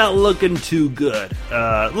 it's not looking too good.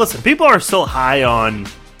 Listen, people are still high on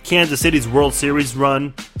Kansas City's World Series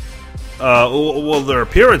run, their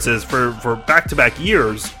appearances for back-to-back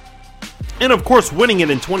years, and of course winning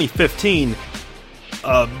it in 2015.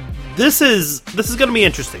 This is going to be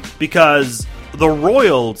interesting because the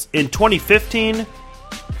Royals in 2015,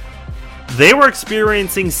 they were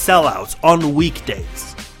experiencing sellouts on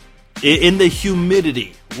weekdays in the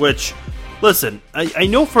humidity, which, listen, I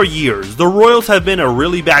know for years the Royals have been a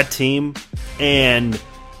really bad team, and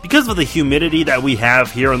because of the humidity that we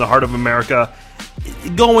have here in the heart of America,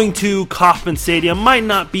 going to Kauffman Stadium might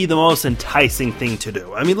not be the most enticing thing to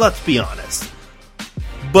do. I mean, let's be honest.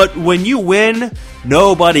 But when you win,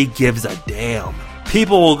 nobody gives a damn.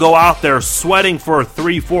 People will go out there sweating for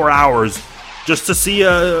 3-4 hours just to see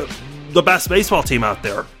the best baseball team out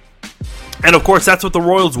there. And of course, that's what the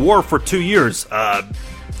Royals were for 2 years.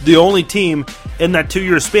 The only team in that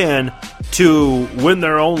 2-year span to win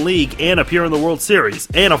their own league and appear in the World Series.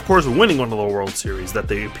 And of course, winning one of the World Series that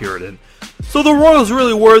they appeared in. So the Royals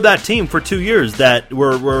really were that team for 2 years that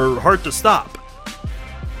were hard to stop.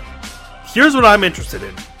 Here's what I'm interested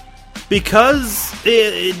in. Because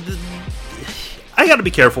I got to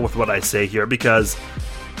be careful with what I say here, because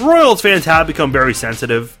Royals fans have become very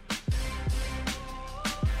sensitive.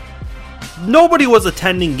 Nobody was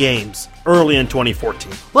attending games early in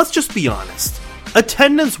 2014. Let's just be honest.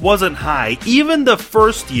 Attendance wasn't high, even the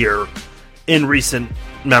first year in recent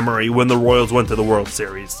memory when the Royals went to the World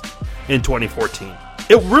Series in 2014.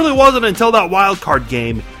 It really wasn't until that wild card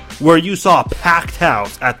game where you saw a packed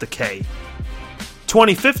house at the K.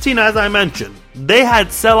 2015, as I mentioned, they had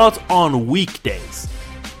sellouts on weekdays.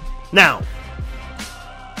 Now,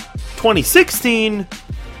 2016,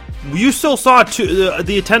 you still saw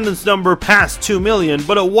the attendance number past 2 million,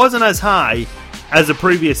 but it wasn't as high as the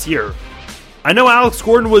previous year. I know Alex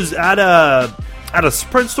Gordon was at a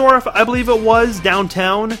Sprint store, I believe it was,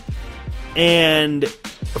 downtown, and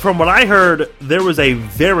from what I heard, there was a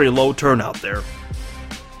very low turnout there.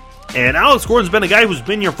 And Alex Gordon's been a guy who's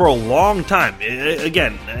been here for a long time.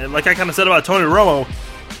 Again, like I kind of said about Tony Romo,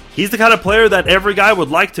 he's the kind of player that every guy would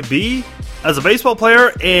like to be as a baseball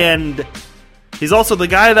player, and he's also the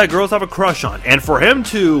guy that girls have a crush on. And for him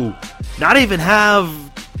to not even have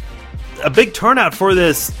a big turnout for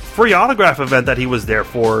this free autograph event that he was there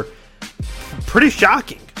for, pretty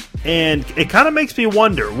shocking. And it kind of makes me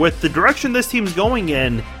wonder, with the direction this team's going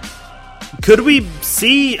in, could we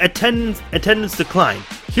see attendance decline?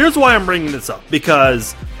 Here's why I'm bringing this up.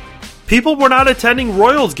 Because people were not attending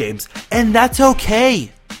Royals games, and that's okay.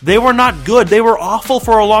 They were not good. They were awful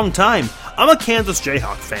for a long time. I'm a Kansas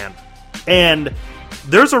Jayhawk fan, and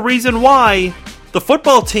there's a reason why the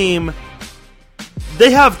football team,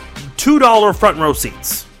 they have $2 front row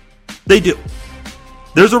seats. They do.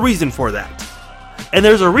 There's a reason for that. And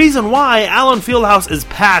there's a reason why Allen Fieldhouse is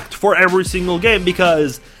packed for every single game,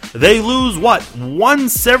 because they lose,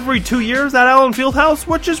 once every 2 years at Allen Fieldhouse,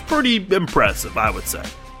 which is pretty impressive, I would say.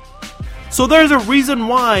 So there's a reason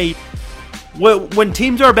why when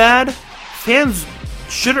teams are bad, fans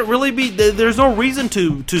shouldn't really be, there's no reason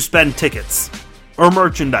to spend tickets or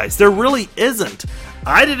merchandise. There really isn't.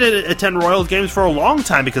 I didn't attend Royals games for a long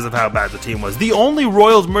time because of how bad the team was. The only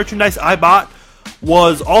Royals merchandise I bought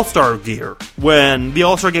was All-Star gear when the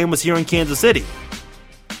All-Star game was here in Kansas City.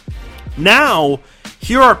 Now,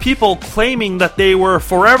 here are people claiming that they were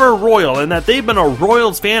forever Royal and that they've been a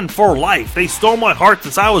Royals fan for life. They stole my heart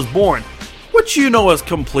since I was born, which you know is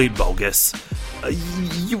complete bogus.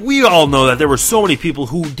 We all know that there were so many people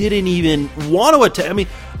who didn't even want to attend. I mean,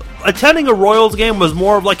 attending a Royals game was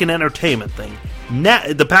more of like an entertainment thing.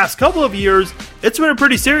 The past couple of years, it's been a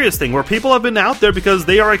pretty serious thing where people have been out there because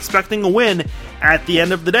they are expecting a win at the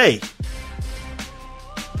end of the day.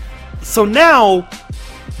 So now,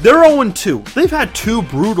 they're 0-2. They've had 2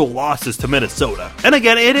 brutal losses to Minnesota. And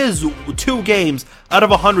again, it is 2 games out of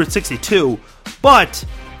 162, but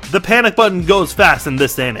the panic button goes fast in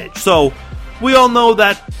this day and age. So, we all know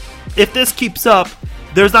that if this keeps up,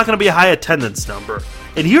 there's not going to be a high attendance number.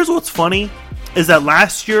 And here's what's funny, is that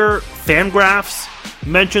last year, Fangraphs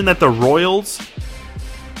mentioned that the Royals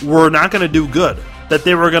were not going to do good. That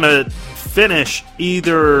they were going to finish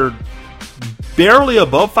either barely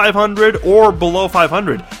above 500 or below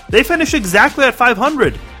 500. They finished exactly at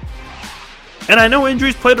 500. And I know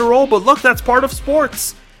injuries played a role, but look, that's part of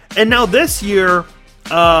sports. And now this year,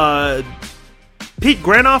 Pete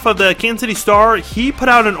Granoff of the Kansas City Star, he put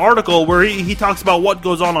out an article where he talks about what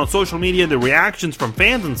goes on social media and the reactions from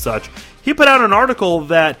fans and such. He put out an article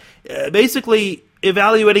that basically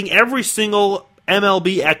evaluating every single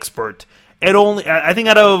MLB expert. And only, I think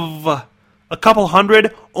out of a couple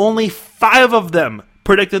hundred, only 5 of them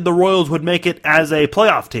predicted the Royals would make it as a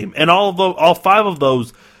playoff team. And all 5 of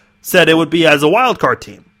those said it would be as a wild card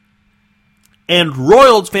team. And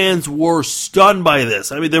Royals fans were stunned by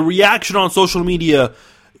this. I mean, the reaction on social media,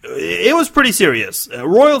 it was pretty serious.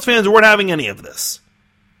 Royals fans weren't having any of this.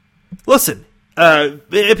 Listen,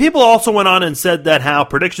 people also went on and said that how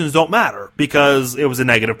predictions don't matter because it was a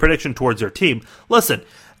negative prediction towards their team. Listen,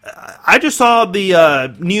 I just saw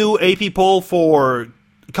the new AP poll for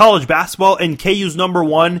college basketball, and KU's number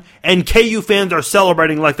 1, and KU fans are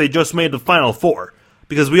celebrating like they just made the Final Four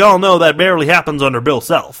because we all know that barely happens under Bill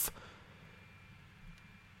Self.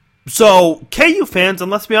 So, KU fans,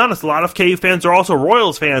 and let's be honest, a lot of KU fans are also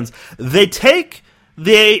Royals fans. They take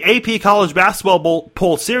the AP College Basketball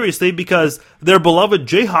poll seriously because their beloved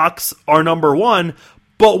Jayhawks are number 1,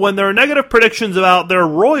 but when there are negative predictions about their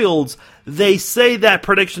Royals, they say that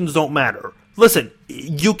predictions don't matter. Listen,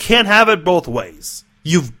 you can't have it both ways.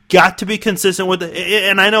 You've got to be consistent with it,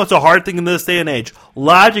 and I know it's a hard thing in this day and age.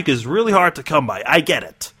 Logic is really hard to come by. I get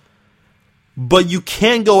it. But you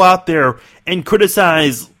can't go out there and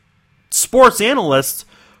criticize sports analysts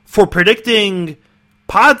for predicting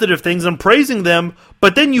positive things and praising them,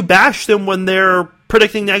 but then you bash them when they're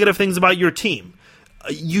predicting negative things about your team.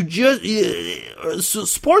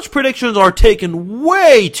 Sports predictions are taken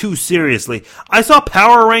way too seriously. I saw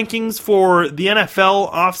power rankings for the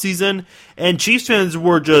NFL offseason, and Chiefs fans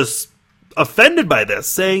were just offended by this,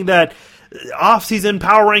 saying that offseason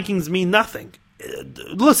power rankings mean nothing.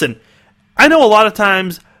 Listen, I know a lot of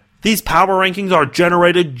times these power rankings are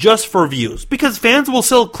generated just for views, because fans will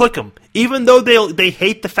still click them. Even though they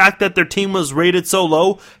hate the fact that their team was rated so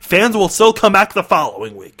low, fans will still come back the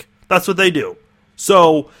following week. That's what they do.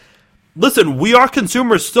 So, listen, we are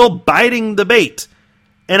consumers still biting the bait.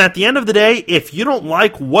 And at the end of the day, if you don't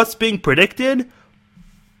like what's being predicted,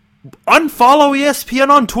 unfollow ESPN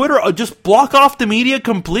on Twitter or just block off the media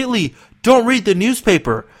completely. Don't read the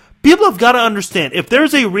newspaper. People have got to understand, if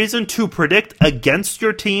there's a reason to predict against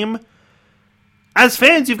your team, as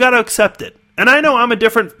fans, you've got to accept it. And I know I'm a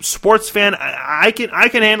different sports fan. I can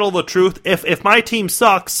handle the truth. If my team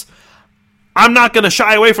sucks, I'm not going to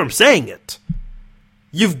shy away from saying it.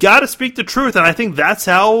 You've got to speak the truth, and I think that's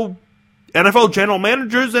how NFL general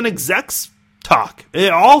managers and execs talk.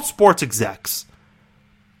 All sports execs.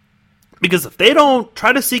 Because if they don't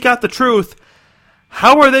try to seek out the truth,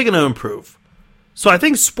 how are they going to improve? So I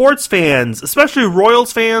think sports fans, especially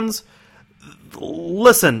Royals fans,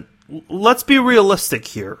 listen, let's be realistic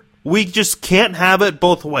here. We just can't have it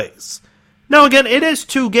both ways. Now again, it is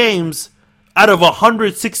 2 games out of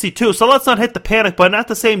 162, so let's not hit the panic button. At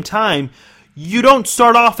the same time, you don't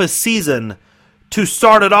start off a season to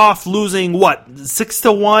start it off losing,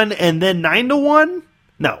 6-1 and then 9-1?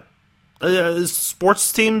 No.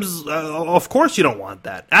 Sports teams, of course you don't want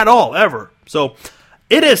that. At all, ever. So,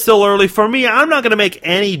 it is still early. For me, I'm not going to make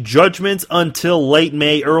any judgments until late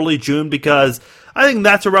May, early June, because I think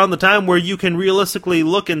that's around the time where you can realistically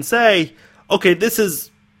look and say, okay, this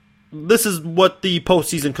is what the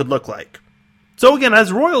postseason could look like. So again,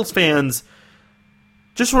 as Royals fans,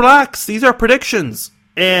 just relax. These are predictions.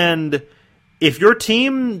 And if your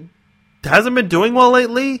team hasn't been doing well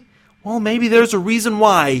lately, well, maybe there's a reason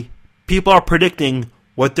why people are predicting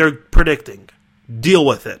what they're predicting. Deal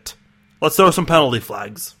with it. Let's throw some penalty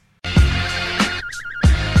flags.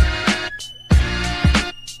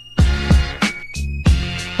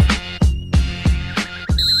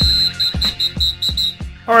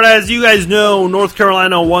 All right, as you guys know, North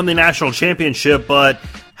Carolina won the national championship, but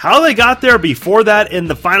how they got there before that in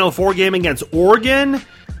the Final Four game against Oregon,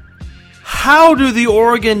 how do the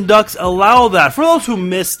Oregon Ducks allow that? For those who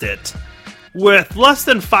missed it, with less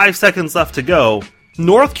than 5 seconds left to go,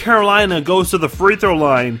 North Carolina goes to the free throw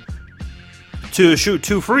line to shoot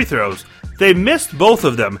 2 free throws. They missed both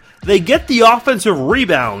of them. They get the offensive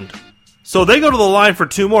rebound, so they go to the line for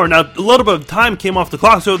 2 more. Now, a little bit of time came off the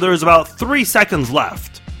clock, so there's about 3 seconds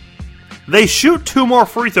left. They shoot 2 more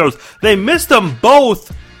free throws. They missed them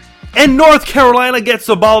both, and North Carolina gets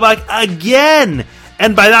the ball back again.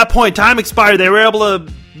 And by that point, time expired. They were able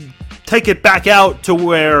to take it back out to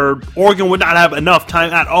where Oregon would not have enough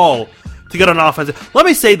time at all to get an offense. Let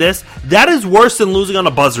me say this. That is worse than losing on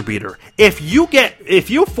a buzzer beater. If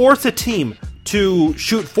you force a team to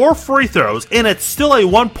shoot 4 free throws and it's still a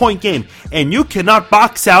 1-point game and you cannot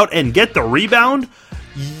box out and get the rebound,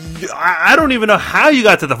 I don't even know how you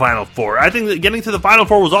got to the Final Four. I think that getting to the Final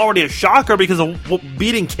Four was already a shocker because of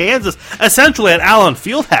beating Kansas essentially at Allen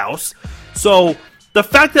Fieldhouse. So the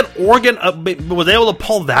fact that Oregon was able to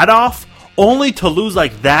pull that off only to lose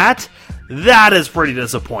like that is pretty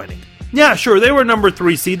disappointing. Yeah, sure, they were number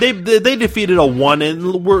 3 seed. They defeated a 1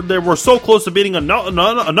 and they were so close to beating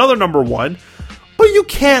another number 1. But you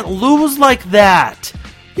can't lose like that.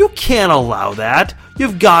 You can't allow that.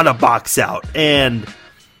 You've got to box out. And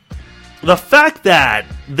the fact that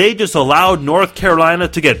they just allowed North Carolina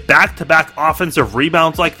to get back-to-back offensive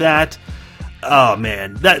rebounds like that, oh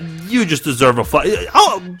man, that you just deserve a flag.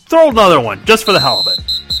 I'll throw another one just for the hell of it.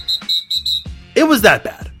 It was that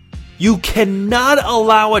bad. You cannot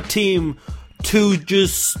allow a team to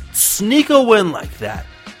just sneak a win like that.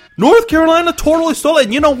 North Carolina totally stole it,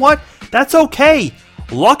 and you know what? That's okay.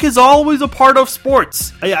 Luck is always a part of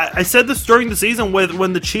sports. I said this during the season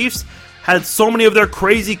when the Chiefs had so many of their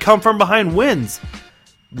crazy come-from-behind wins.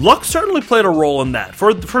 Luck certainly played a role in that.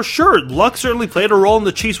 For sure, luck certainly played a role in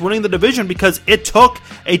the Chiefs winning the division because it took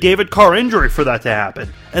a David Carr injury for that to happen.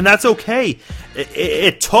 And that's okay.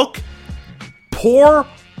 It took poor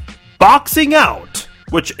boxing out,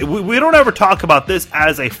 which we don't ever talk about this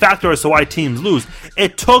as a factor as to why teams lose.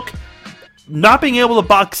 It took not being able to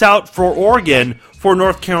box out for Oregon for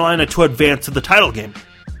North Carolina to advance to the title game.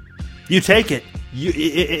 You take it.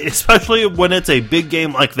 Especially when it's a big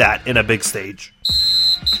game like that in a big stage.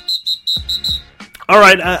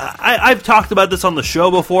 Alright, I've talked about this on the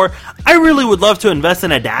show before. I really would love to invest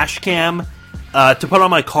in a dash cam to put on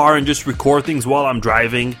my car and just record things while I'm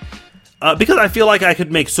driving. Because I feel like I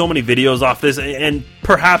could make so many videos off this and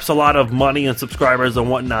perhaps a lot of money and subscribers and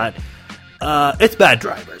whatnot. It's bad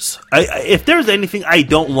drivers. If there's anything I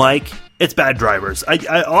don't like, it's bad drivers.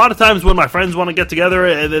 A lot of times when my friends want to get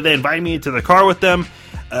together, they invite me into the car with them.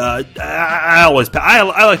 I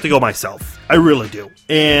like to go myself. I really do.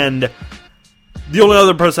 And the only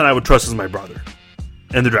other person I would trust is my brother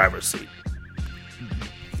in the driver's seat.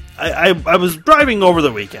 I was driving over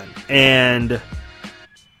the weekend, and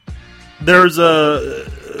there's a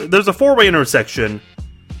 4-way intersection,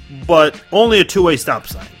 but only a 2-way stop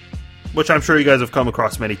sign, which I'm sure you guys have come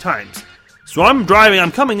across many times. So I'm driving,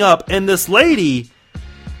 I'm coming up, and this lady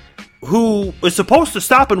who is supposed to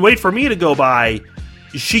stop and wait for me to go by,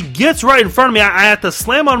 she gets right in front of me. I have to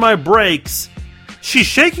slam on my brakes. She's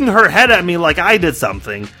shaking her head at me like I did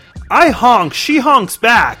something. I honk, she honks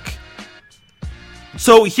back.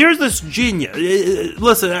 So here's this genius.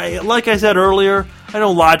 Listen, like I said earlier, I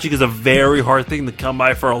know logic is a very hard thing to come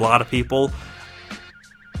by for a lot of people.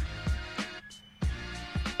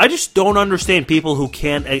 I just don't understand people who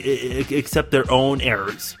can't accept their own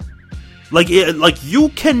errors. Like you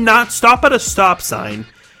cannot stop at a stop sign.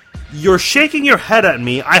 You're shaking your head at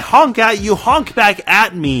me. I honk at you, honk back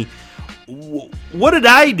at me. What did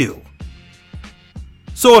I do?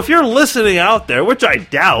 So if you're listening out there, which I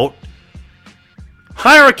doubt,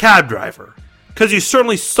 hire a cab driver, because you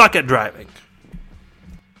certainly suck at driving.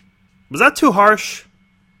 Was that too harsh?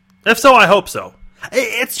 If so, I hope so.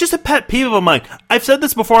 It's just a pet peeve of mine. I've said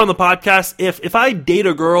this before on the podcast. If I date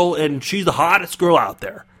a girl and she's the hottest girl out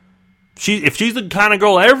there, if she's the kind of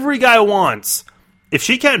girl every guy wants, if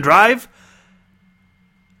she can't drive,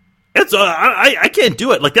 I can't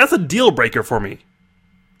do it. Like, that's a deal breaker for me.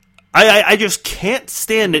 I just can't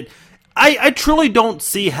stand it. I truly don't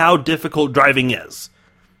see how difficult driving is.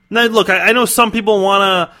 Now, look, I know some people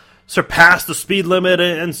want to surpass the speed limit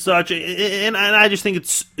and such, and I just think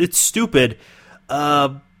it's stupid.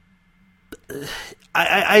 I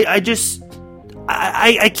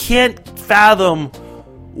can't fathom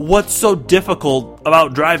what's so difficult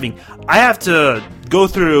about driving. I have to go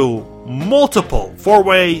through multiple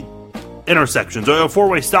four-way intersections or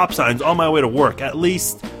four-way stop signs on my way to work, at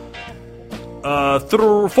least 4 of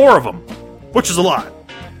them, which is a lot.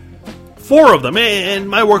 4 of them, and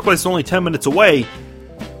my workplace is only 10 minutes away,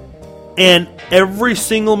 and every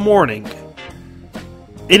single morning,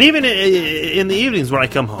 and even in the evenings when I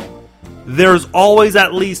come home, there's always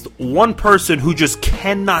at least one person who just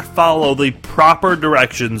cannot follow the proper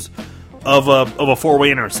directions of a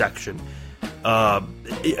four-way intersection.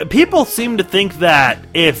 People seem to think that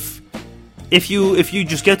if you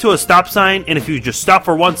just get to a stop sign and if you just stop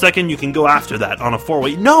for 1 second, you can go after that on a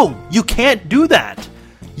four-way. No, you can't do that.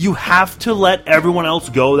 You have to let everyone else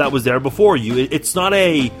go that was there before you. It's not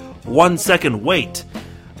a 1 second wait.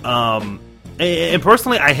 And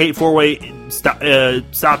personally, I hate four-way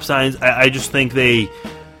stop signs. I just think they...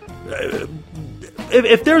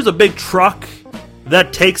 If there's a big truck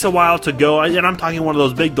that takes a while to go, and I'm talking one of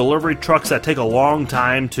those big delivery trucks that take a long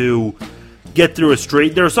time to get through a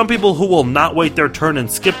street, there are some people who will not wait their turn and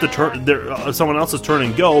skip the turn, someone else's turn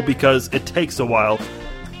and go because it takes a while.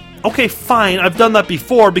 Okay, fine, I've done that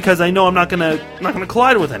before because I know I'm not gonna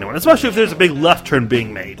collide with anyone, especially if there's a big left turn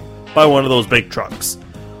being made by one of those big trucks.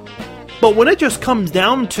 But when it just comes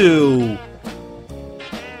down to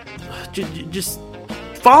just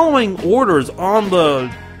following orders on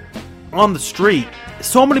the street,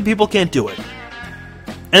 so many people can't do it.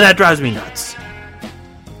 And that drives me nuts.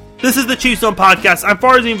 This is the Chiefs Zone Podcast. I'm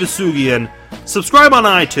Farzin Vousoughian. Subscribe on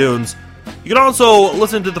iTunes. You can also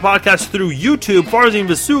listen to the podcast through YouTube, Farzin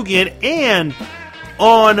Vousoughian, and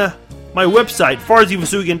on my website,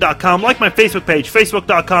 FarzinVousoughian.com, like my Facebook page,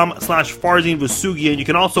 Facebook.com/Farzin Vousoughian. You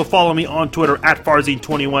can also follow me on Twitter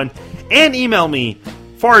 @Farzin21 and email me,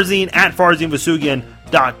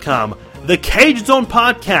 Farzin@FarzinVousoughian.com. The Cage Zone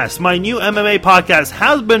Podcast, my new MMA podcast,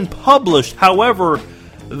 has been published. However,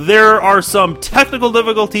 there are some technical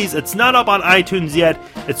difficulties. It's not up on iTunes yet.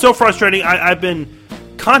 It's so frustrating. I've been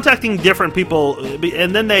contacting different people,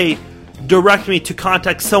 and then they direct me to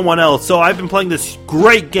contact someone else. So I've been playing this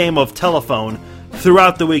great game of telephone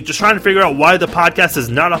throughout the week, just trying to figure out why the podcast is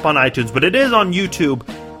not up on iTunes, but it is on YouTube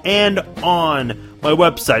and on my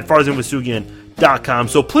website, FarzinVousoughian.com.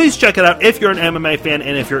 So please check it out if you're an MMA fan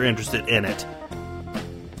and if you're interested in it.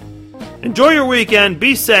 Enjoy your weekend.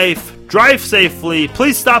 Be safe. Drive safely.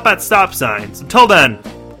 Please stop at stop signs. Until then,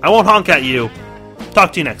 I won't honk at you.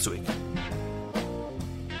 Talk to you next week.